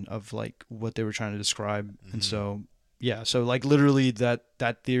description of like what they were trying to describe. Mm-hmm. And so so like literally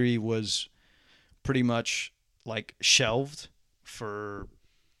that theory was pretty much like shelved for,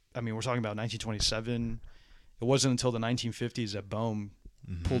 I mean, we're talking about 1927. It wasn't until the 1950s that Bohm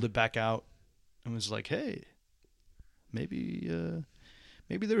pulled it back out and was like, hey, maybe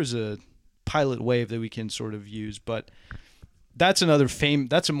there is a pilot wave that we can sort of use. But that's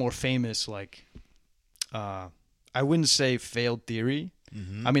that's a more famous, like, I wouldn't say failed theory.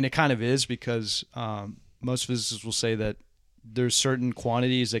 Mm-hmm. I mean, it kind of is, because most physicists will say that there's certain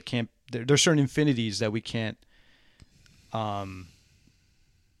quantities that can't, there's certain infinities that we can't,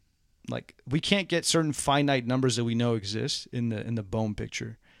 like, we can't get certain finite numbers that we know exist in the Bohm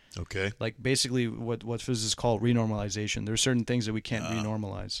picture. Okay. Like, basically what physicists call renormalization. There's certain things that we can't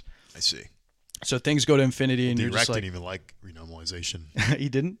renormalize. I see. So things go to infinity, and you're just like, didn't even like renormalization. He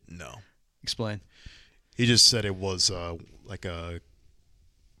didn't? No. Explain. He just said it was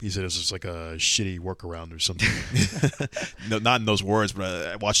he said it was just like a shitty workaround or something. No, not in those words, but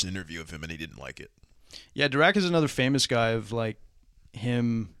I watched an interview of him and he didn't like it. Yeah, Dirac is another famous guy of like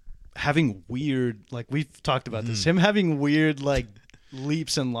him having weird, like we've talked about this, him having weird like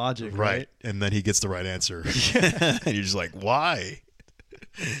leaps in logic, right? And then he gets the right answer. And you're just like, why?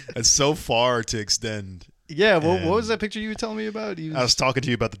 It's so far to extend. Yeah, well, what was that picture you were telling me about? I was talking to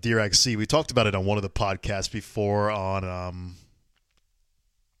you about the Dirac C. We talked about it on one of the podcasts before on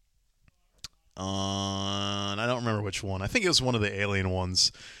I don't remember which one. I think it was one of the alien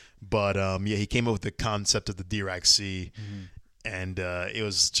ones. But yeah, he came up with the concept of the Dirac C. And it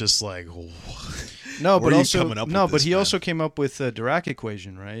was just like, no, but also but he also came up with the Dirac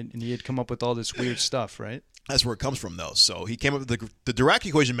equation, right? And he had come up with all this weird stuff, right? That's where it comes from, though. So he came up with the Dirac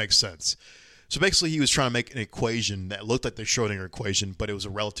equation makes sense. So basically, he was trying to make an equation that looked like the Schrödinger equation, but it was a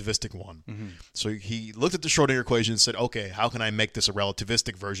relativistic one. Mm-hmm. So he looked at the Schrödinger equation and said, okay, how can I make this a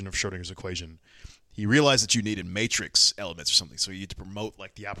relativistic version of Schrödinger's equation? He realized that you needed matrix elements or something, so you had to promote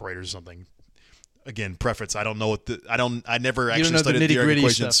like the operators or something. Again, preference. I don't know what I never actually studied the Dirac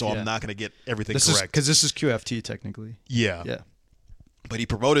equation, so I'm not going to get everything correct. Because this is QFT technically. Yeah. Yeah. But he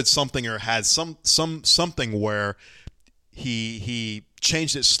promoted something or had something where he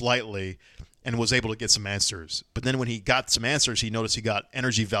changed it slightly and was able to get some answers. But then when he got some answers, he noticed he got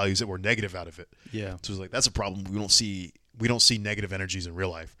energy values that were negative out of it. Yeah. So he was like, that's a problem. We don't see negative energies in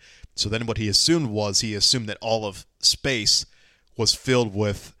real life. So then what he assumed that all of space was filled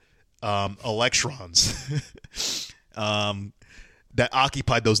with electrons that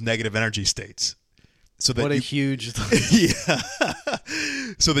occupied those negative energy states. So that huge yeah.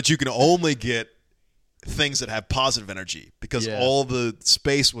 So that you can only get things that have positive energy, because all the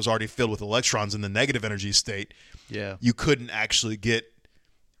space was already filled with electrons in the negative energy state. Yeah. You couldn't actually get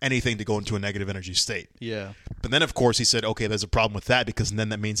anything to go into a negative energy state. Yeah. But then, of course, he said, okay, there's a problem with that, because then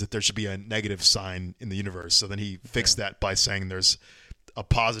that means that there should be a negative sign in the universe. So then he fixed that by saying there's a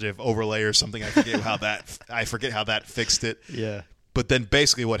positive overlay or something. I forget how that fixed it. Yeah. But then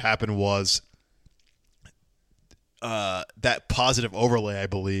basically what happened was that positive overlay, I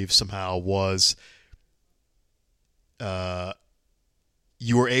believe, somehow was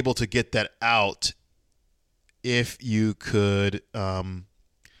you were able to get that out if you could.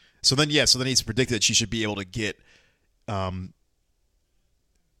 So then he's predicted that she should be able to get.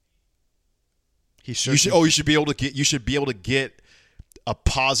 He's You should be able to get a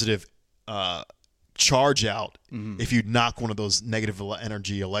positive charge out if you knock one of those negative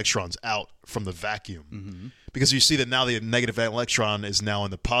energy electrons out from the vacuum. Because you see that now the negative electron is now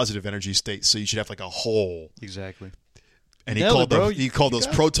in the positive energy state, so you should have like a hole. Exactly. And he called those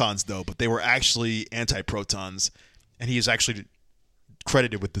protons though, but they were actually antiprotons, and he is actually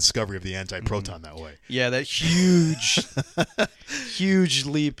credited with discovery of the antiproton that way. Yeah, that huge, huge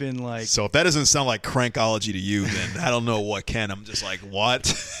leap in like. So if that doesn't sound like crankology to you, then I don't know what can. I'm just like,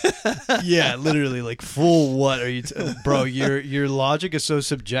 what? Yeah, literally, like full. What are you, bro? Your logic is so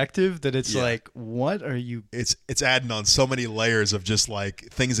subjective that it's like, what are you? It's adding on so many layers of just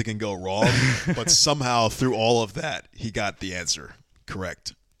like things that can go wrong, but somehow through all of that, he got the answer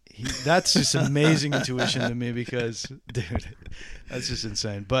correct. That's just amazing intuition to me because, dude, that's just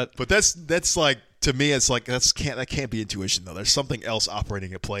insane. But that's like, to me, it's like that can't be intuition though. There's something else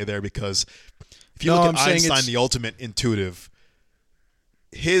operating at play there, because if you look at Einstein, the ultimate intuitive,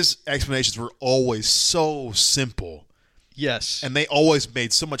 his explanations were always so simple. Yes, and they always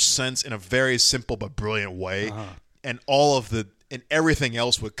made so much sense in a very simple but brilliant way, and everything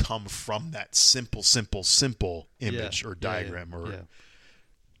else would come from that simple image or diagram or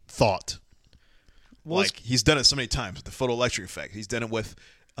thought. Well, like he's done it so many times with the photoelectric effect. He's done it with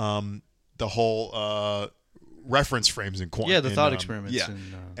the whole reference frames in quantum. Yeah, the thought experiments. Yeah,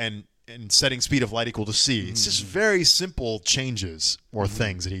 and setting speed of light equal to c. It's just very simple changes or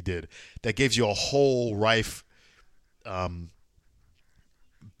things that he did that gives you a whole rife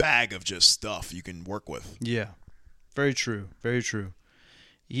bag of just stuff you can work with. Yeah, very true. Very true.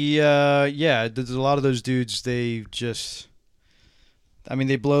 He, there's a lot of those dudes. They just, I mean,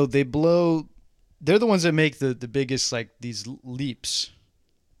 they blow. They're the ones that make the biggest like these leaps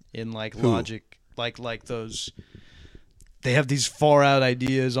in like logic, like those. They have these far out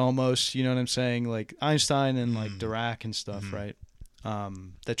ideas almost. You know what I'm saying? Like Einstein and like Dirac and stuff, right?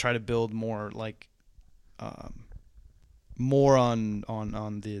 That try to build more like, more on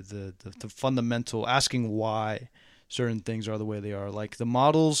the fundamental, asking why certain things are the way they are. Like the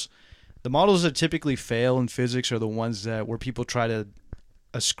models that typically fail in physics are the ones where people try to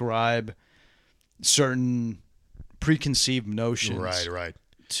ascribe certain preconceived notions Right.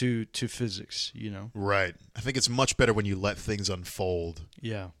 to physics, you know? Right. I think it's much better when you let things unfold.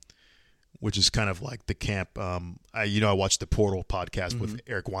 Yeah. Which is kind of like the camp. I watched the Portal podcast with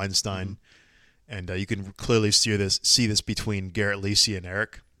Eric Weinstein, and you can clearly see this between Garrett Lisi and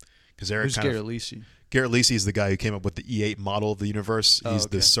Eric. Because Eric Who's Garrett Lisi? Garrett Lisi is the guy who came up with the E8 model of the universe. He's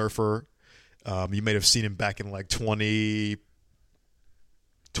the surfer. You may have seen him back in like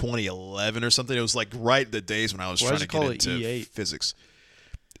 2011 or something. It was like right the days when I was trying to get into E8? physics.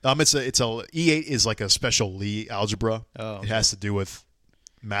 It's E8 is like a special Lie algebra. Oh, it has to do with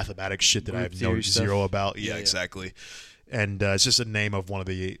mathematics shit that I have no stuff. zero about. Yeah, exactly. And it's just a name of one of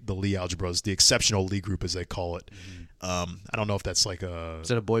the Lie algebras, the exceptional Lie group as they call it. I don't know if that's like a... Is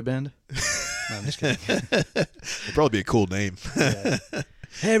that a boy band? No, I'm just kidding. It'd probably be a cool name. Yeah.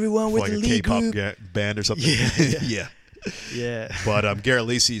 Hey, everyone with like the a Lie K-pop group. band or something. Yeah. Yeah. But Garrett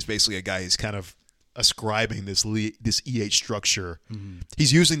Lisi is basically a guy who's kind of ascribing this E8 structure.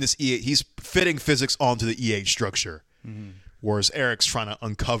 He's using this E8. He's fitting physics onto the E8 structure, whereas Eric's trying to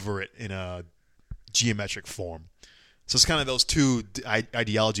uncover it in a geometric form. So it's kind of those two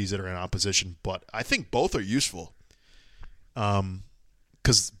ideologies that are in opposition, but I think both are useful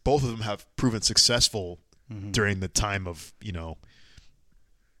because both of them have proven successful during the time of,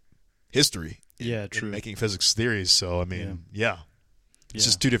 history. Yeah, true. in making physics theories. So, I mean, it's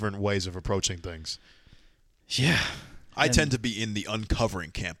just two different ways of approaching things. Yeah. I tend to be in the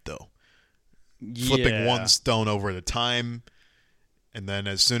uncovering camp, though. Flipping one stone over at a time. And then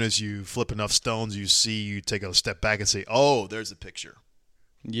as soon as you flip enough stones, you take a step back and say, oh, there's a picture.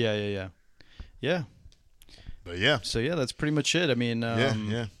 Yeah. But yeah. So, that's pretty much it. I mean,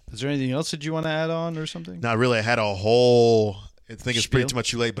 yeah. Is there anything else that you want to add on or something? Not really. I had a whole, I think it's pretty Spiel?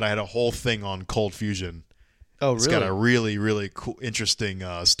 much too late, but I had a whole thing on cold fusion. Oh, It's really? got a really, really cool, interesting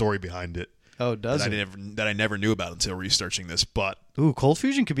story behind it. Oh, does it? That I never knew about until researching this. But Ooh, cold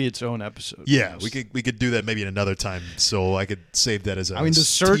fusion could be its own episode. Yeah, almost. we could do that maybe in another time, so I could save that as a I mean, the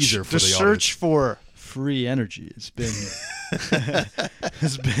teaser for the search audience. for free energy has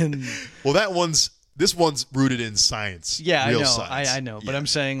been Well, this one's rooted in science. Yeah, real I know. Science. I know, but Yeah. I'm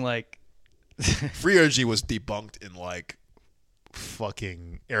saying like free energy was debunked in like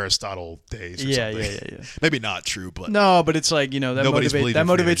Fucking Aristotle days. Or yeah. something. maybe not true, but No, but it's like, that Nobody's believed in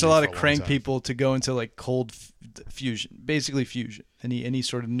free motivates energy a lot for of a long crank time. people to go into like cold fusion, basically fusion. Any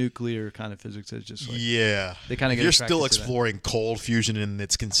sort of nuclear kind of physics is just like Yeah. they kind of If get you're attracted still to exploring cold fusion in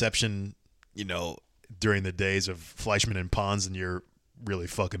its conception during the days of Fleischmann and Pons, and you're really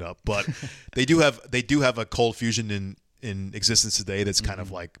fucking up. But they do have a cold fusion in existence today that's kind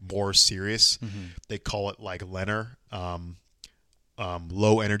of like more serious. They call it like LENR,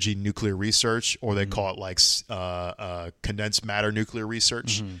 low energy nuclear research, or they call it like condensed matter nuclear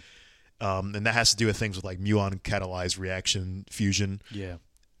research. And that has to do with things with like muon catalyzed reaction fusion. Yeah.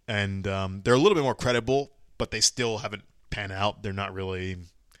 And they're a little bit more credible, but they still haven't panned out. They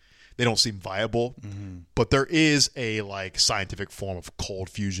don't seem viable. But there is a like scientific form of cold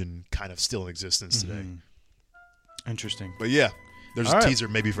fusion kind of still in existence today. Interesting. But yeah, there's a teaser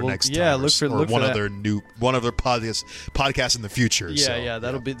maybe for next time. Yeah, look for one that. other podcast in the future. Yeah,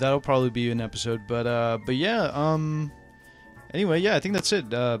 that'll probably be an episode. But yeah. Anyway, I think that's it.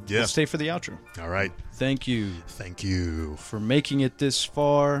 Let's stay for the outro. All right. Thank you for making it this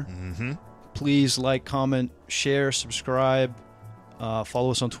far. Please like, comment, share, subscribe.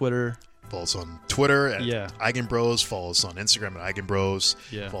 Follow us on Twitter. Follow us on Twitter at Eigenbros. Follow us on Instagram at Eigenbros.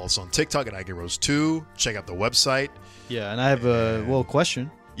 Yeah. Follow us on TikTok at Eigenbros2. Check out the website. Yeah, and I have a question.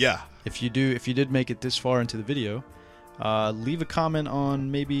 Yeah. If you did make it this far into the video, leave a comment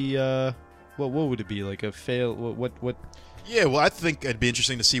on maybe what would it be, like a fail? What? Yeah, well, I think it'd be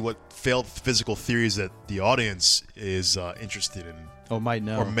interesting to see what failed physical theories that the audience is interested in. Oh, might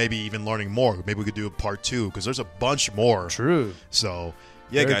know. Or maybe even learning more. Maybe we could do a part 2, because there's a bunch more. True. So,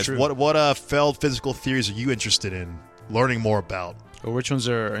 yeah, Very guys, true. what failed physical theories are you interested in learning more about? Or which ones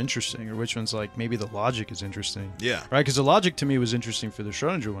are interesting, or which ones, like, maybe the logic is interesting. Yeah. Right, because the logic to me was interesting for the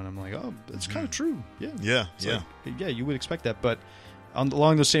Schrödinger one. I'm like, oh, that's kind of true. Yeah. Yeah, It's like, yeah, you would expect that. But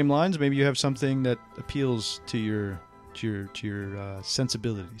along those same lines, maybe you have something that appeals to your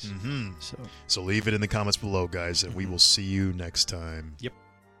sensibilities. So leave it in the comments below, guys, and we will see you next time. Yep.